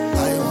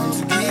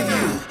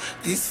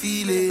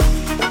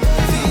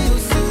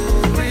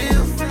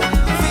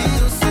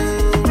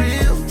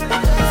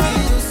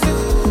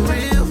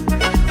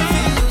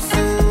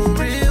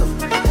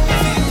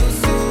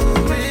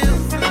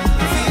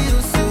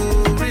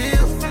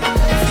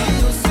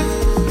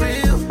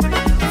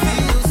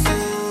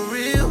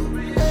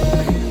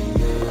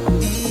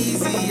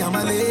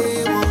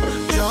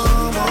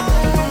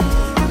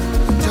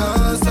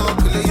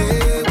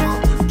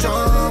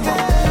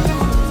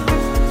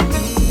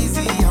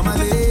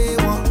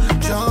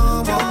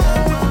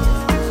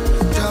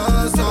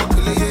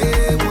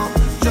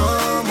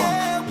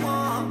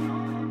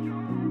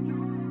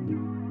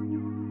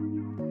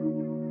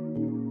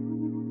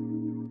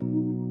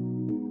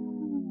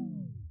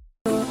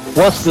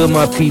 What's good,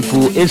 my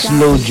people? It's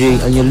Lil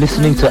J, and you're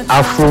listening to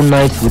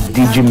Afronights with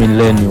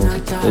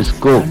Digimillennials. Let's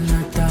go.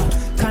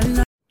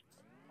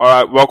 All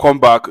right, welcome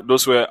back.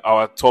 Those were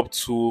our top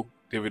 2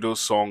 Davido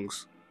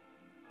songs,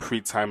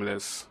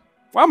 pre-timeless.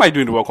 Why am I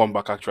doing the welcome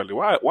back? Actually,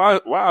 why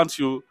aren't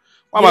you?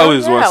 Why am I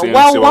always the one saying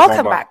say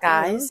welcome back,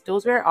 guys.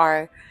 Those were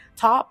our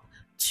top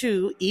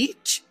 2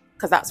 each,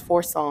 because that's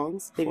 4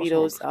 songs.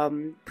 Davido's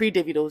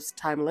pre-Davido's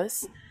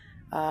timeless.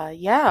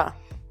 Yeah.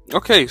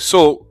 Okay,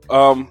 so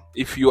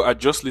if you are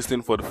just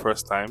listening for the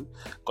first time,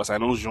 because I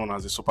know Jean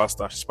as a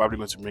superstar, she's probably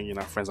going to bring in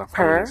her friends and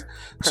families.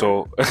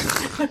 So,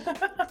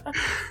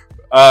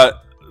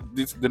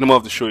 the name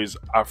of the show is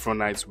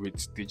Afronights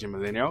with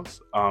Digimillennials.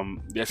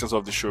 The essence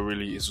of the show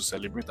really is to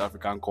celebrate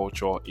African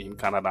culture in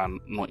Canada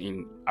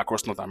and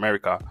across North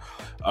America.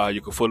 You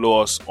can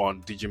follow us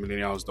on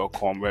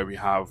digimillennials.com, where we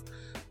have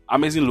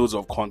amazing loads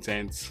of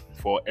content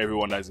for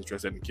everyone that is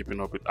interested in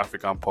keeping up with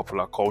African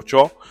popular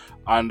culture.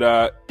 And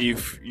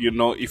if you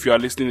are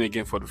listening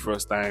again for the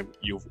first time,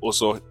 you've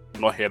also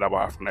not heard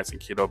about Afronights in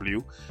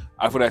KW.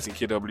 Afronights in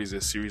KW is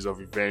a series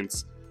of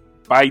events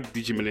by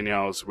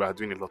Digimillennials. We are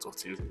doing a lot of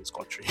things in this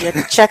country.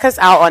 Yeah, check us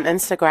out on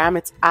Instagram.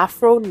 It's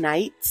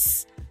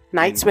Afronights,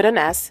 Nights with an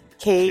S,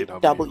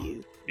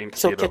 KW.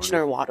 So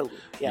Kitchener Waterloo.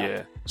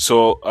 Yeah.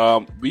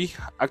 So we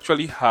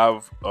actually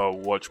have a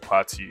watch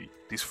party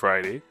this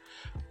Friday.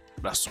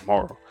 That's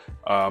tomorrow.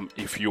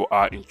 If you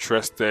are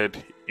interested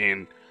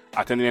in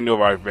attending any of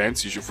our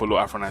events, you should follow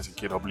Afronights in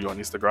KW on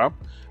Instagram.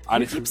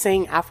 And you keep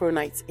saying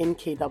Afronights in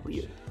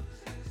KW.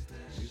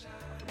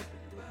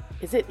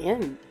 Is it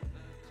in?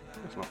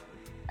 It's not.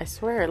 I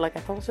swear, I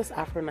thought it was just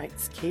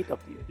Afronights KW.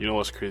 You know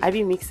what's crazy? I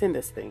be mixing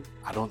this thing.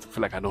 I don't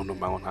feel like I don't know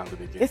my own handle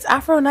again. It's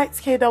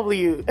Afronights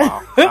KW.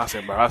 Wow, that's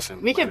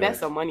embarrassing. We can bet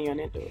some money on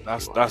it, though.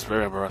 That's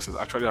very embarrassing.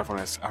 Actually,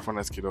 Afronights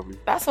KW.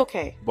 That's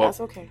okay. That's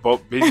okay.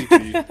 But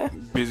basically,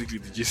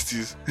 the gist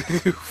is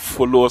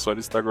follow us on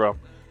Instagram.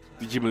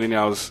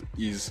 Digimillennials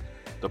is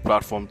the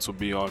platform to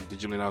be on.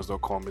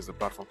 Digimillennials.com is the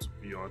platform to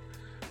be on.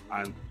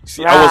 And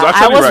see,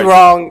 I was right.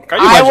 Wrong.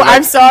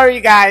 I'm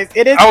sorry, guys.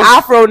 It is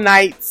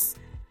Afronights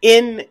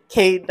in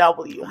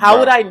KW. How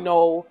would I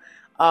know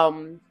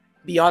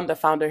beyond the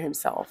founder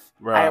himself?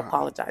 Right. I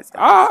apologize,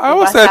 guys. I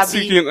was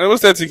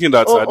thinking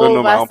that I don't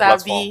know my own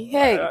platform.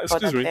 Hey,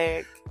 excuse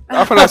me.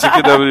 Afronights in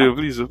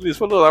KW, please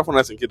follow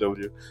Afronights in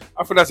KW.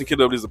 Afronights in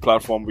KW is the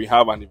platform. We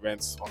have an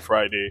event on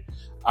Friday,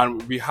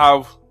 and we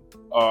have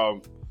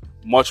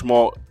much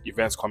more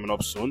events coming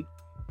up soon.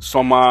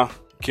 Summer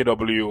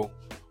KW,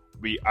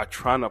 we are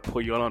trying to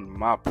put you on the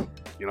map.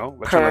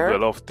 We're trying to do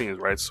a lot of things,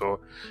 right? So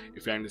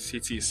if you're in the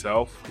city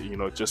itself,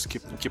 just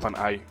keep an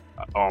eye.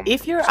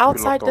 If you're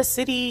outside the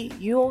city,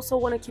 you also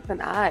want to keep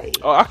an eye.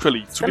 Oh,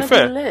 actually, to be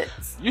fair,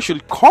 you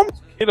should come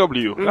to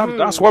KW. Mm-hmm.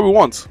 That's what we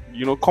want.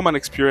 Come and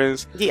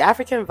experience. The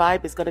African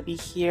vibe is going to be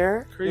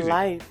here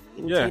live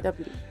in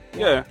KW.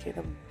 Yeah.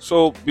 KW.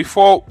 So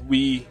before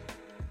we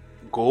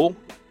go,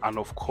 and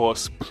of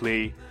course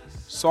play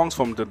songs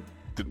from the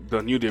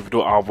new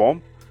Davido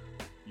album,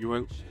 you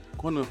were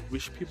gonna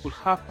wish people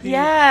happy.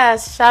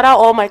 Yes, shout out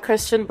all my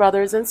Christian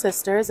brothers and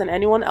sisters and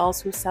anyone else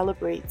who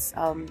celebrates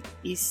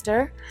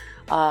Easter.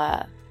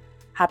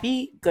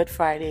 Happy Good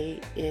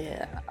Friday.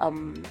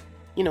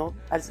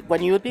 As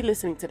when you would be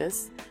listening to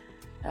this,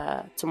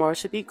 tomorrow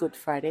should be Good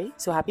Friday.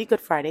 So happy Good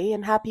Friday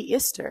and happy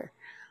Easter.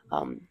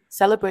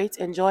 Celebrate,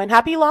 enjoy, and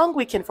happy long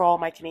weekend for all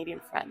my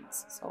Canadian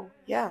friends. So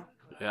yeah.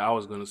 Yeah, I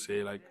was gonna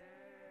say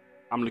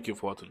I'm looking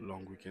forward to the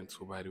long weekend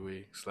too. By the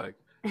way, it's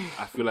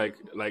I feel like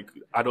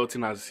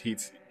adulting has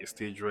hit a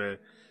stage where,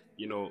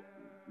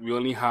 we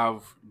only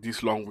have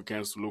these long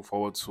weekends to look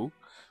forward to.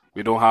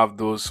 We don't have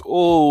those,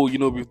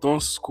 we've done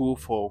school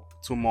for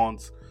 2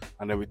 months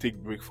and then we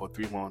take break for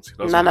 3 months. It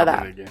doesn't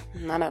happen again.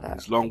 None of that.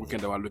 It's long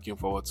weekend that we're looking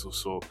forward to.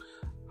 So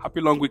happy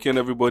long weekend,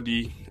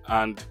 everybody,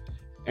 and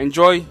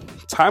enjoy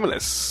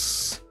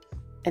Timeless.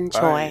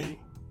 Enjoy. Bye.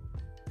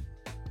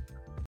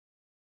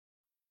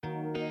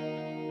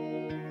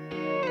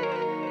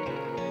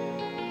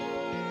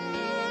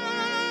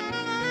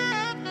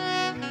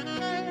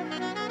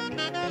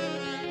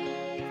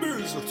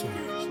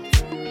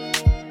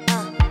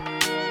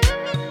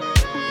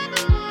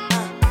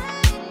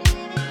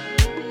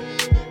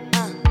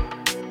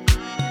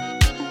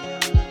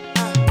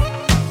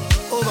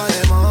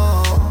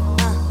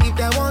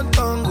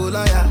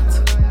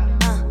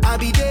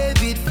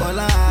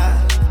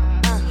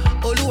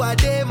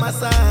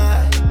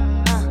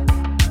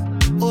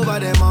 Over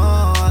them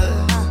all.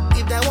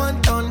 If they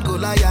want turn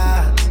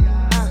Goliath,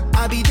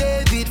 I be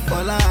David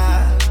for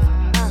life.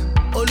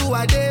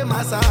 Oluwade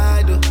my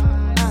side.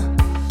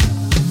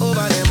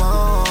 Over them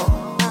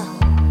all.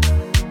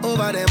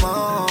 Over them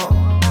all.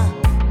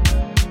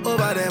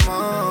 Over them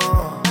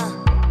all.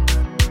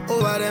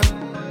 Over them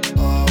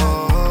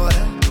all.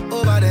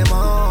 Over them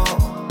all.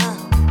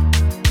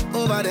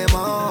 Over them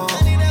all.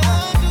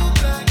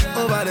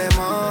 Over them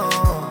all.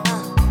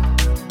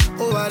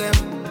 Over them.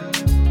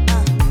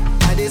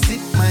 I dey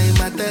sit my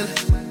mattel.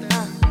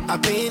 I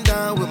been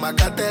down with my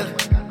cartel.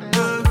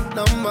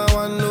 Number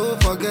one, no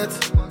forget.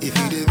 If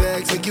you dey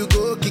vex, make you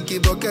go kick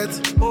it bucket.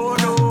 Oh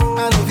no,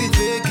 I love it,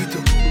 fake it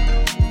too.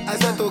 I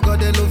swear to God,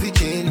 they love it,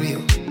 change me.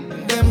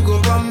 Them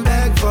go come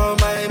back for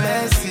my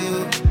mess,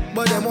 you.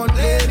 But them won't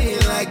play me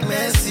like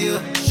Messi.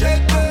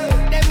 Shake me,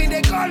 let me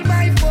they call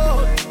my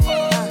phone.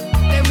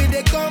 Let me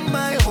they come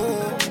my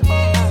home.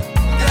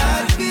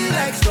 That feel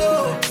like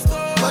slow,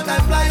 but I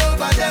fly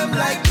over them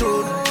like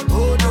drone.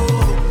 Oh no,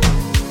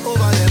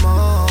 over them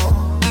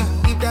all.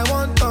 If they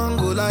want tongue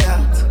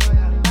Goliath,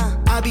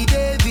 I be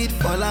David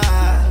for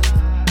life.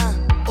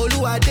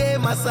 Oluwade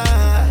my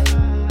side.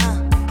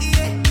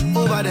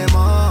 Over them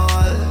all.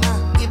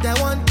 If they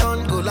want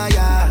tongue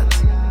Goliath,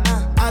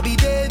 I be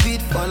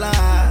David for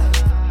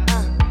life.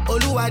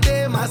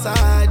 Oluwade my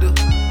side.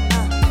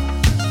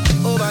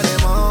 Over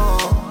them all.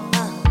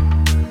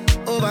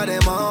 Over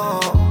them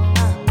all.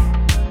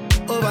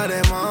 Over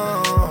them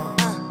all.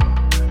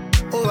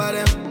 Over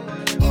them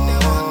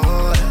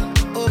all.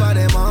 Over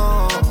them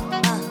all.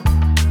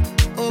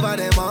 Over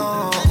them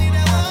all.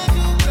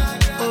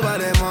 Over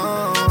them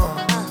all.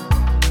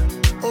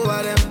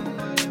 Over them.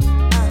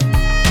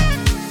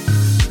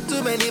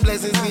 Too many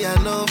blessings me I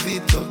know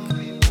fit talk.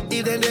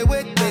 If then they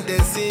wait, make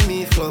them see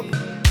me flop.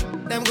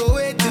 Them go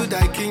wait till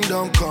thy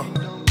kingdom come.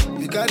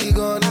 You carry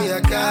gun, me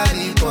I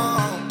carry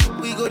bomb.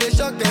 We go they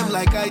shock them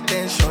like high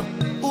tension.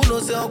 Who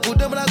knows say Uncle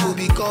them I go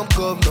become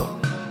governor.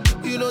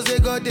 You know say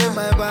God in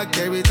my back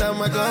every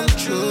time I come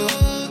true.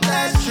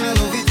 That's true.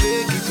 Love it,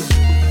 take it too.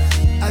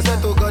 I swear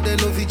to God they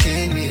love it,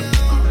 change me.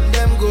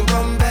 Them go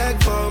come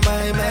back for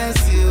my mess,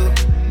 you.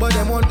 But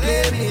them won't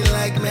play me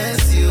like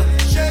Messi.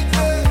 Shake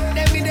me,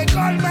 let me they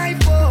call my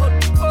phone.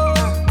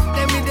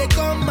 Let me they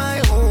come my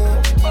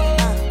home.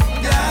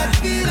 That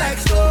feel like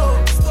slow,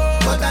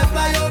 but I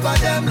fly over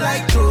them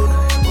like drone.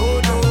 Oh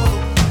no.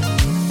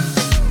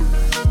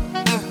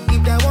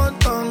 If they want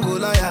tongue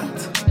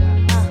Goliath,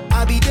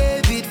 I be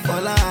David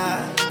for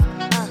life.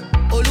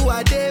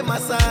 Oluwade my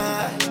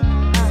side.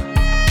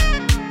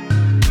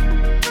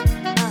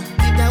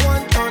 If they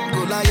want tongue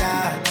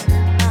Goliath,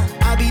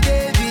 I be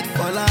David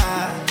for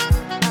life.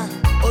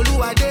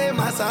 Oluwade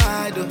my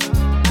side.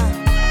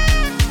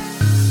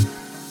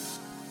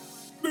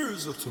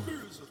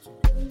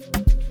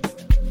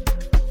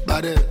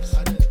 Brothers,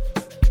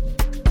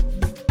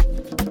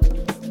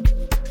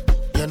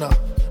 you know.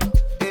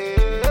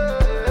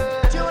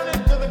 Tune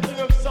into the king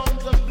of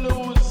sounds and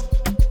blues.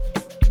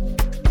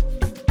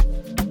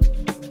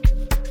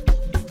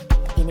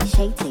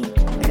 Initiating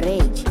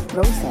rage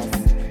process.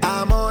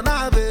 I'm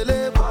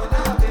unavailable.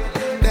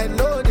 They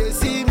know they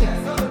see me.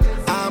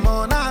 I'm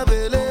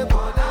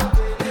unavailable.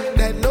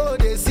 They know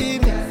they see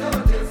me.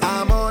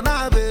 I'm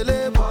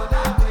unavailable.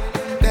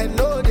 They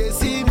know they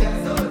see me.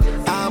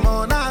 I'm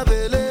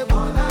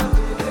unavailable.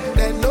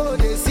 They know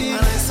they see me.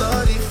 And I'm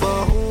sorry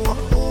for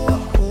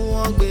who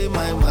won't be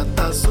my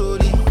matter.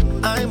 Sorry,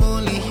 I'm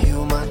only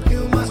human.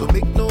 So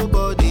make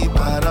nobody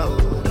para.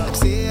 Them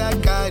say I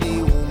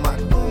carry woman.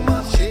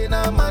 She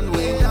na man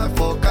way I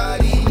for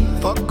carry.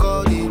 Fuck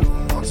all the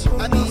rumors.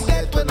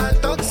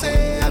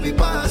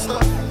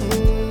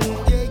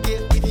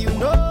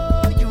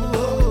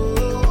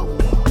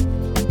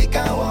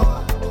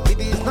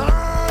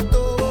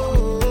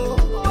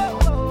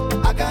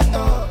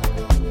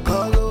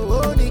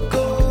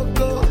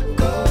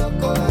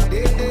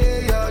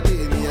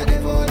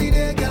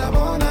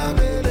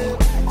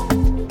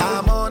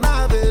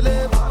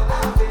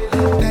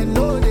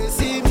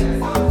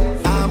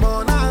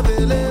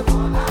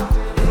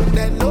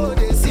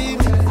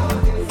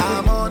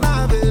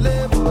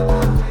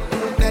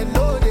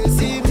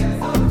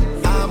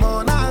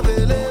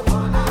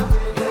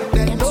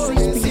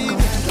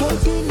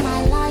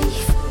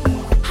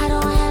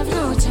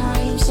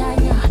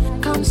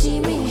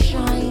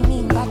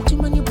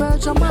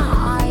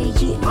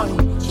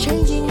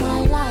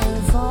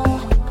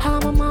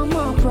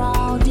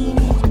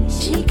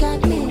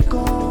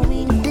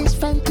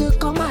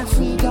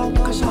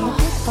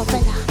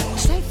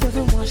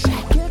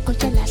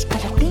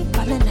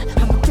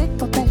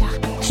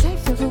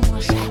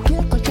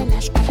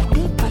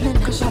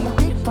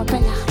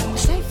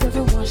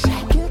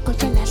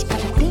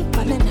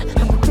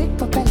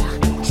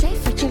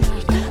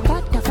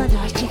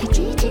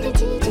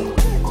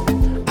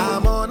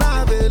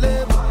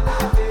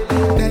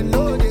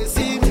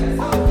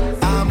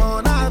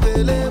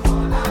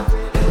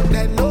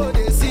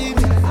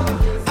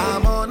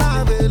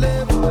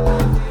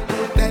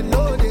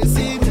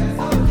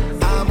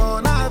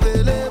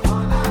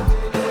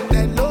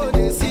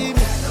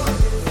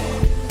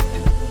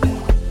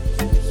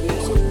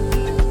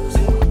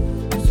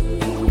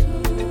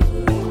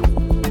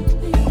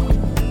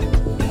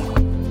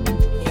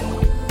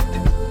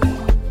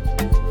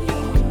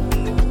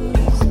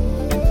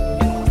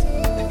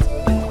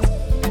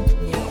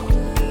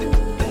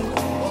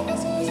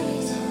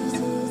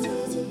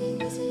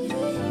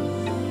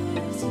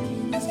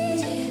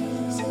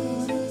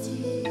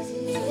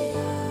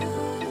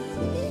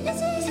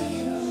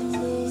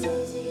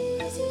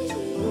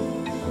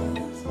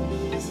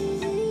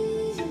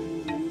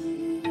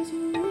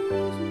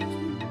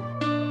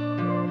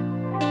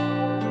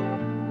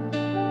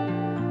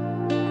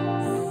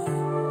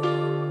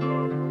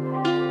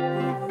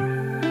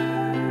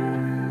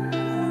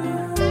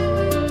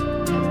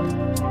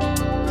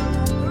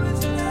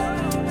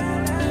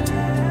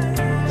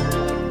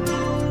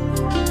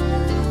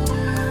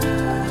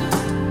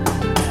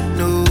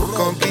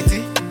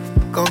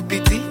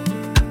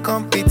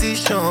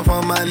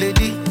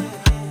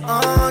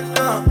 Oh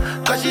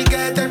no, cause she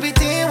get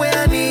everything where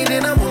I need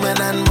in a woman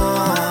and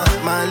more.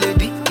 My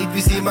lady, if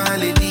you see my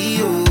lady,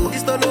 oh,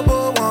 it's not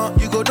no one.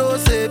 You go know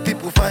say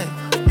people fine.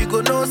 You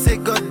go know say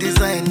God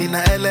design in a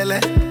LLA.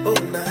 Oh,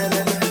 na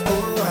LLA.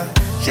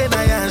 Oh, she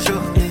na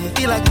yanjo,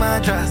 be like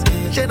mattress.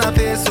 She na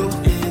peso,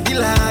 be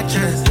like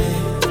actress.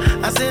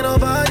 I say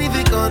nobody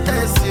fi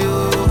contest you.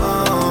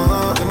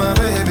 Oh, my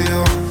baby,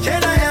 oh. She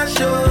na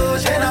yanjo,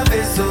 she na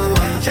peso,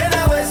 she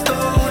na westo,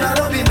 na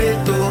no be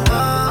meto.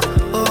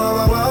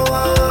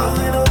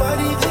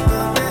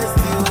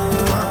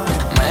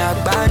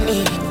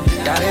 Bani,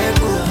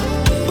 Darego,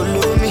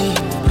 Ulumi,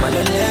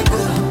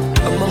 Malolego,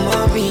 Mama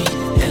Mommy,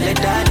 Ele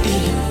Daddy,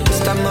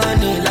 Mr.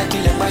 Money, like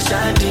Ile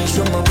Bashandi,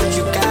 show me what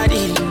you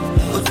carry,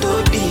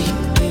 Otobi,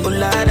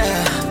 Olada,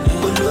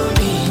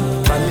 Ulumi,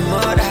 Fami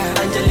Mora,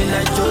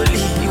 Angelina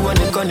Jolie, you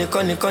wanna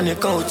con,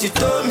 what you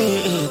told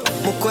me,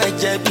 Moko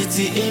Eje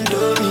BT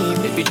Indomie,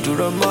 baby do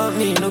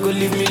mommy, no go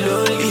leave me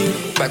lonely,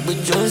 back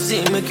with Jonesy,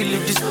 make you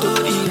live the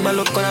story,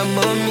 Malokora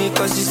mommy,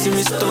 cause you see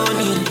me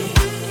stony.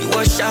 You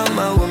wash out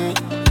my woman.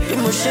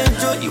 Emotion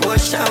joy, you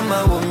wash out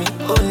my woman.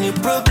 Only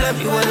problem,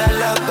 you wanna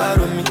laugh about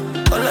me.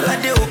 All I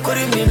do,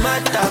 carry me, my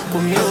tap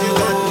with me. You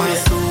got my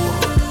soul,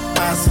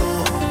 my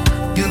soul.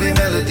 You be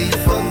melody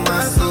for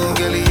my soul,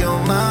 girl. You're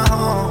my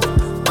home,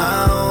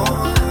 my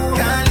home.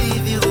 Can't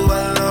leave you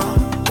alone.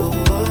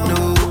 Oh, no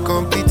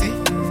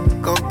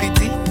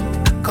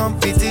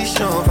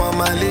competition for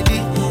my lady.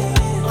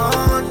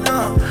 Oh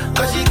no,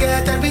 cause she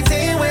get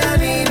everything where I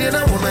need in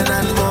a woman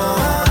and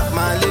more.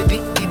 My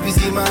lady.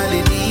 My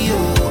lady,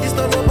 oh, it's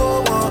not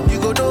no one. You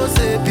go know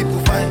say people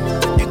fine.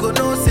 You go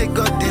know say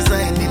God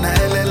design in a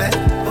LLA.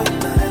 Oh,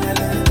 na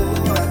LLA.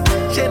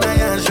 Oh, she na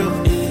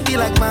yanjo, be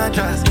like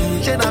mattress.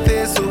 She na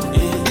peso,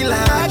 be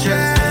like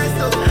actress.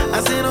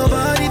 I say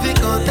nobody fi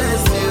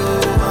contest you.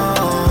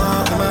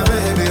 Oh, my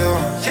baby,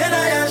 oh. She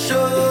na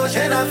yanjo,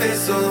 she na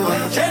peso,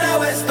 she na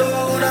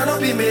westo, na no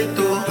be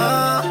meto.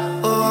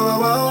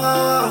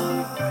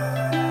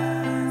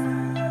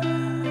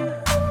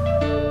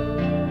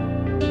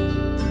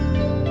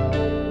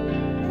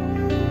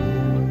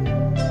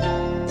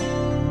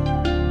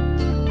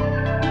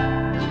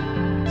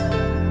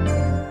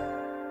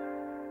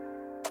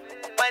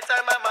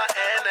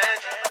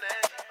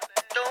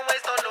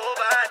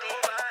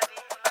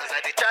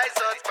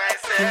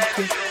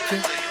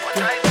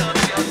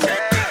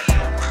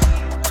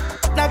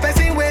 Now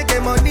person wey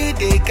get money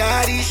they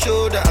carry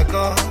shoulder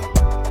gun.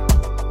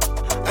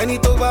 Ẹni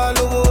tó bá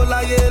lówó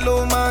láyé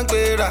ló máa ń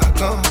gbéra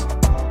gan.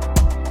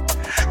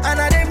 And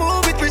I dey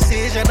move with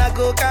precision, I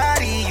go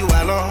carry you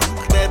along.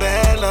 Baby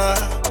love,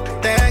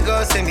 thank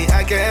God say me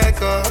I get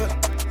caught.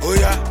 Oh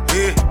yeah,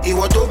 yeah.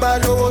 Ìwọ tó bá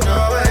lówó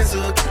náà ẹ̀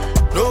sókè.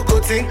 No go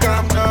think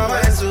I'm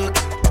náà ẹ̀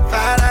sókè.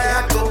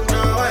 Farayako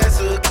náà ẹ̀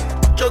sókè.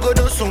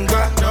 Jogodo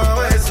sungba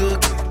náà ẹ̀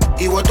sókè.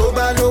 Ìwọ tó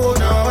bá lówó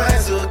náà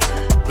ẹ̀ sókè.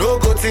 No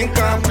go think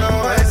I'm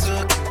náà ẹ̀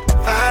sókè.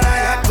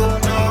 Farayako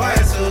náà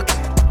ẹ̀ sókè.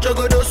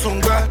 Jogodo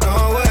sungba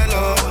náà ẹ̀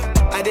lọ.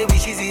 I dey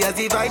wish easy as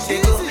the vibe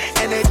they go.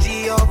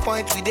 Energy on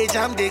point, we dey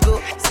jam they go.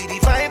 See the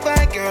fine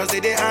girls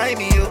they eye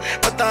me yo.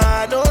 But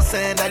I no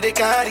send I dey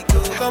carry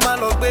go. Come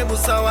and log be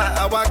musawa,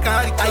 awa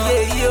carry go.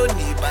 Aye yo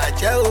ni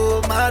baje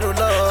o maro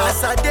lo.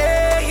 As I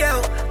dey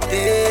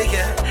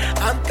here,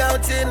 I'm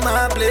counting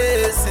my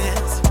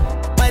blessings.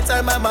 My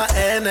time and my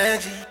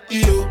energy,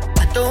 yo.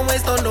 I don't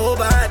waste on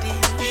nobody,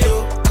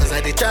 yo. I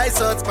dey try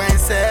sort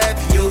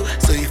myself, yo.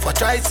 So if I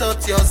try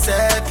sort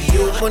yourself,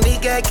 yo. Money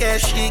get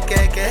cash, she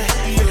get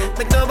yo.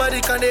 Make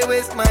nobody can they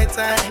waste my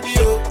time,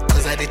 yo.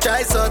 Cause I dey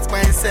try sort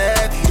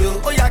myself,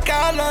 yo. Oh ya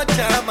can't launch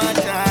my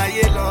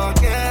try long.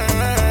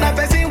 Now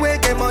person wey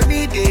get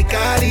money they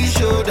carry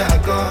shoulder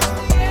gun.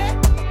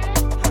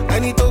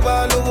 Ẹni tó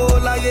bá lówó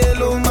láyé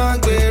ló máa ń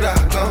gbéra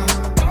gan.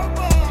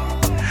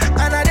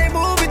 And I dey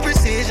move with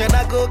precision,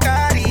 I go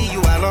carry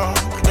you along,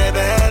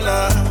 baby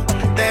love.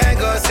 Thank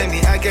God say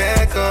me I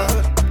get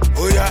caught.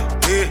 Oh yeah,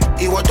 yeah.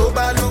 Ìwọ tó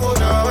bá lówó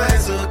náà ẹ̀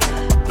sókè.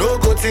 No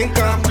go think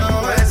I'm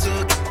náà ẹ̀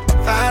sókè.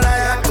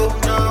 Farayako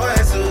náà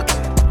ẹ̀ sókè.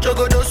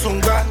 Jogodo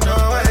sungba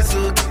náà ẹ̀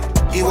sókè.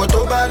 Ìwọ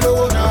tó bá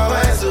lówó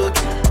náà ẹ̀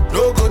sókè.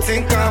 No go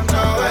think I'm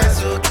náà ẹ̀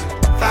sókè.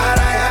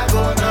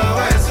 Farayako náà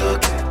ẹ̀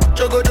sókè.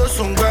 Jogodo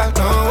sungba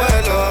náà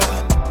ẹ̀ lọ.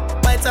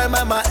 My time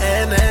and my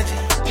energy,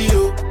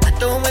 yo. I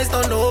don't waste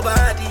on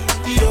nobody,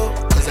 yo.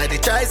 Cause I dey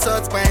try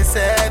sort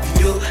myself,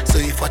 yo. So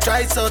if I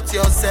try sort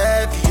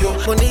yourself, yo.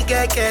 Money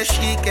get cash,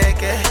 she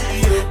get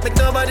yo. Make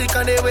nobody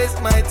can they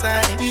waste my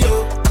time,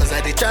 yo. Cause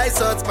I dey try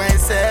sort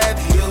myself,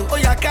 yo. Oh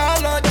ya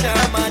can't launch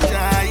my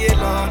try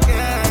long.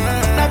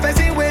 Now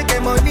person wey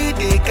get money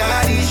they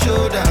carry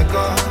shoulder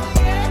gun.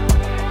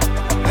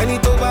 Ẹni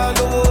tó bá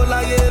lówó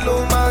láyé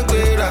ló máa ń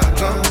gbéra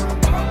gan.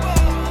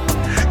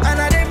 And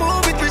I dey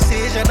move with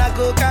precision, I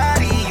go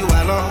carry you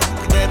along,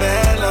 baby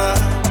love.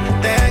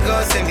 Thank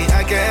God say me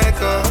I get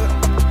caught.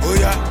 Oh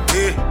yeah,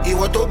 yeah.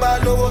 Ìwọ tó bá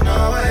lówó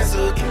náà ẹ̀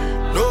sókè.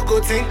 No go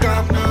think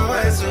I'm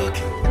náà ẹ̀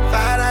sókè.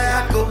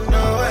 Farayako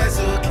náà ẹ̀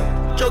sókè.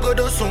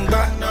 Jogodo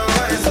sungba náà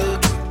ẹ̀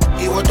sókè.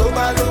 Ìwọ tó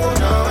bá lówó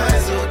náà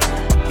ẹ̀ sókè.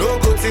 No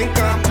go think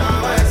I'm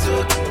náà ẹ̀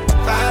sókè.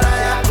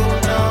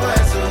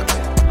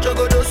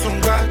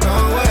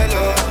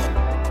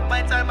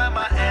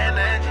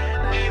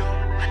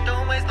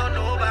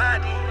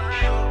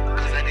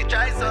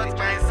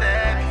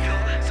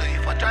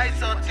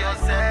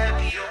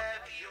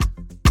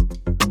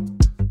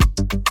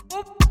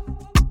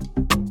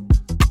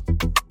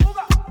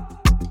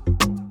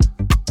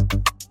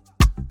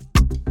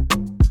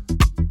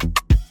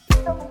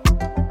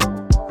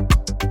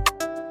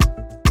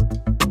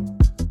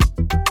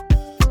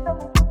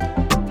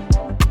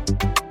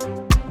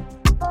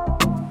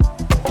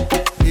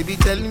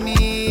 telling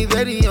me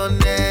very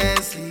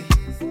honestly.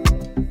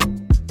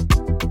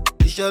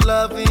 It's your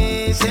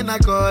loving, say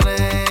not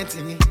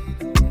current me.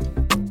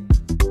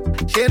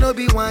 She no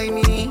be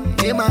whiny,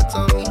 name my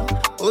tummy.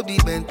 Obi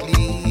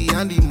Bentley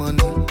and the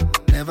money.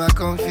 Never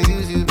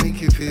confuse you, make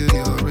you feel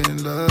you're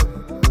in love.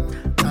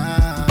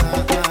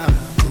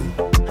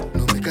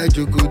 No make I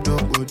joke, no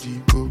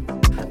body go.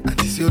 And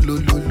this your lo,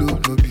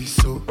 no be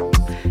so.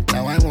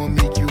 Now I won't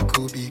make you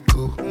go be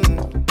go.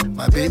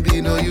 My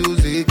baby no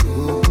use it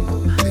go.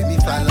 Let me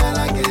fall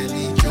like a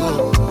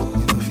Joe. You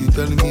know if you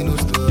tell me no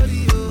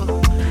story,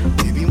 yo.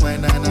 Baby my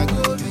nana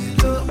go be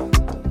low.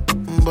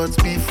 But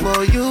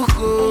before you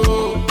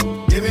go,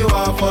 give me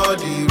one for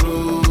the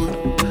road.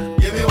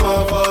 Give me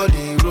one for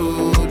the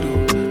road.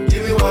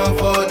 Give me one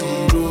for the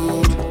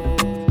road.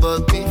 But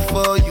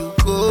before you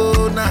go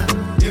now,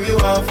 give me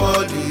one for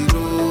the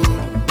road.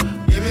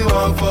 Give me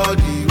one for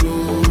the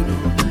road.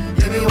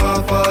 Give me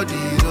one for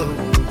the road.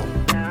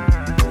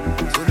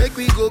 So make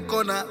we go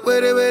corner,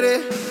 where.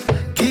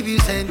 Keep you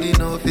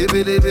sending off,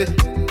 baby.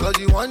 Cause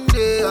you one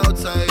day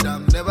outside,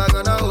 I'm never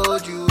gonna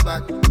hold you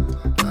back.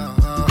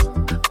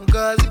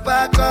 Cause if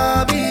I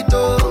come it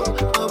oh,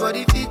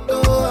 nobody fit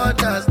to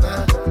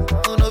understand.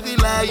 Oh, no, we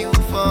lie you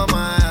for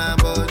my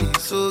body.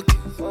 It's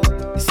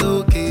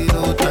okay,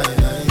 no time.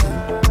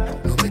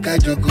 No make I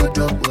joke,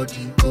 go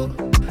body go.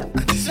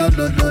 And this your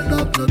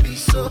no be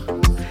so.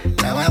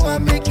 Now I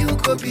want make you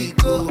go be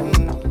go.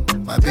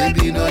 My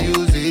baby no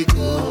use it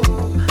go.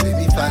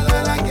 Baby fall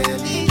like a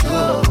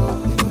Joe. You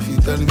know if you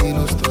tell me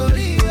no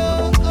story,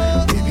 oh.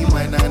 Baby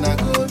my nana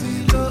go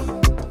be low.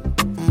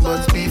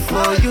 But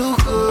before you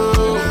go,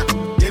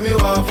 give me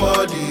one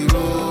for the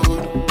road.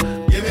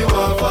 Give me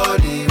one for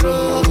the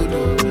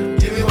road.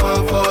 Give me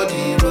one for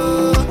the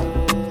road.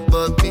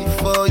 But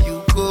before you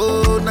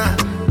go now,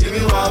 give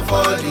me one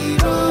for the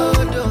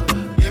road.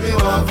 Give me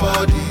one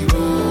for the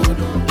road.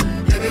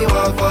 Give me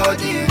one for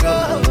the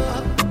road.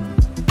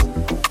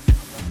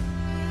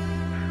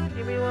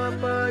 Give me one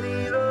for the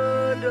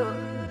road.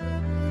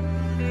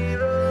 The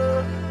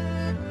road.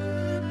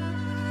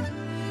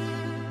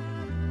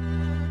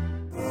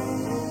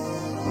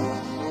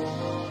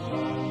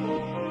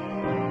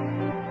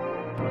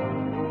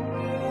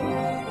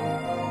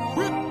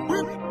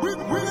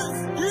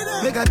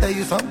 Make I tell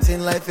you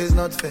something, life is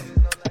not fair.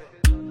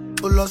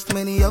 I lost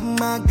many of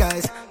my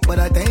guys, but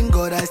I thank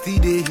God I still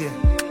dey here.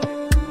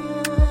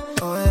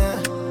 Oh yeah,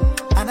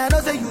 and I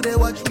know say you they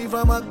watch me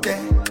from up there.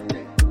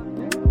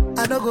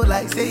 I don't go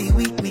like say he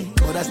weak me,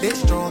 but I stay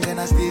strong and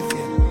I stay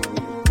fair.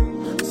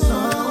 So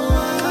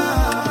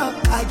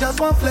I just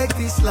want flex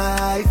this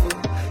life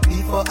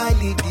before I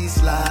leave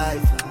this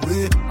life.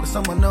 Cause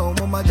someone know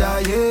mama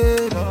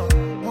jaye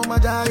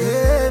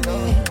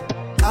me.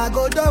 I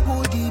go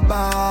double the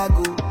bag.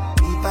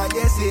 If I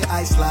just say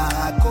I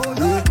slack, oh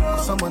no.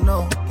 Someone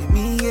know, give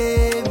me.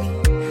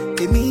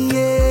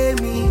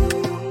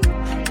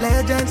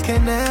 Legends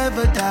can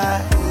never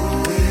die.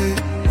 Oh yeah.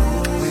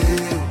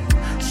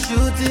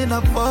 Shooting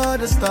up for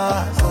the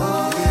stars.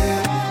 Oh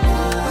yeah.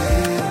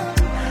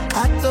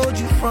 I told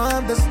you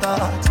from the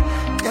start.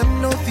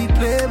 Them no fi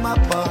play my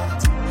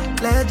part.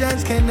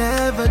 Legends can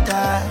never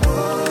die.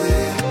 Oh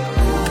yeah.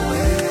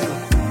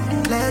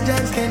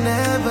 Legends can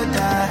never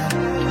die.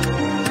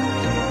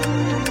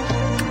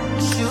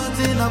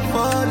 Shooting up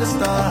for the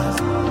stars.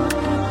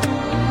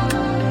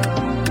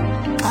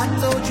 I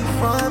told you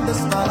from the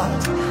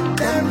start.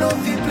 Them no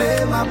fi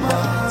play my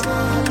part.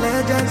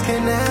 Legends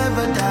can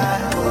never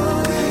die.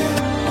 Oh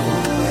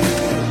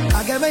yeah. I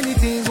got many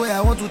things where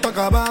I want to talk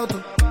about.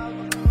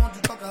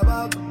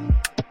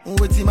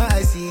 Wait till my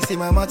eyes see, say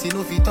my mouth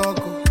no fi talk.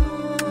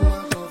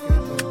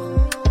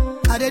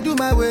 I dey do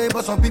my way,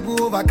 but some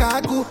people over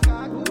kaku.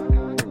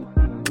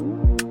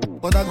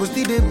 But I go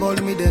still they ball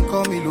me, then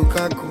call me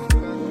Lukaku.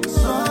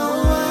 So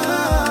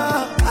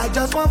I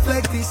just want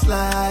flex this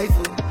life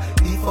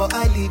before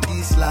I leave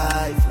this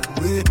life.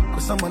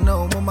 Cause someone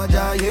know mama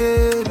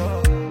jaye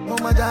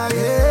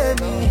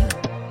me.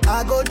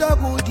 I go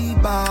double the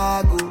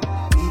bag.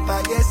 If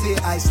I just say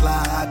I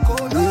slack,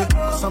 oh no.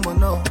 Cause someone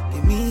know,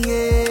 give me.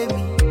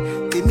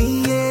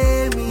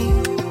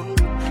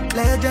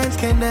 Legends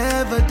can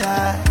never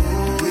die.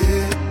 Oh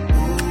yeah.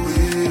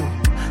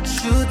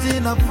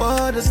 Shooting up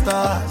for the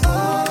stars.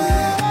 Oh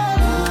yeah.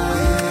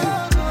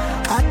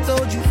 I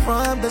told you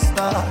from the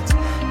start.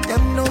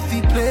 Them no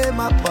fi play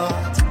my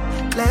part.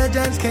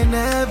 Legends can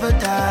never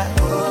die.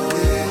 Oh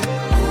yeah.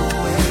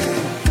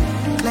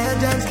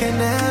 Legends can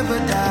never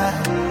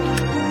die.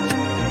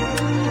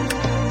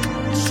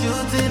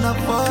 Shooting up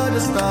for the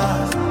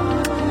stars.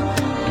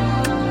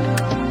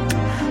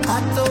 I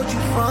told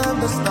you from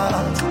the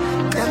start.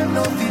 Them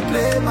no fi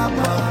play my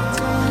part.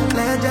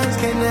 Legends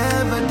can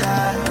never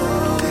die. Oh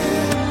yeah.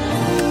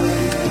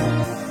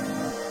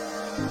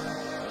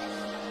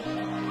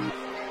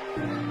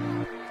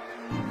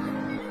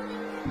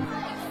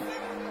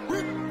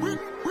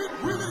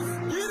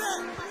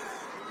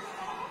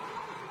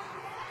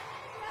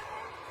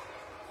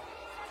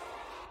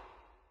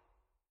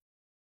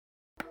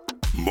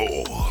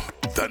 More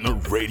than a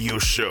radio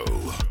show.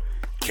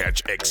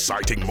 Catch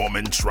exciting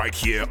moments right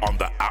here on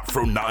the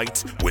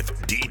Afronights with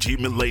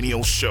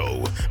Digimillennials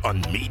show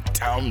on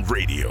Midtown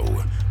Radio.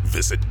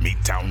 Visit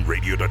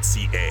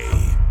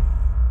midtownradio.ca.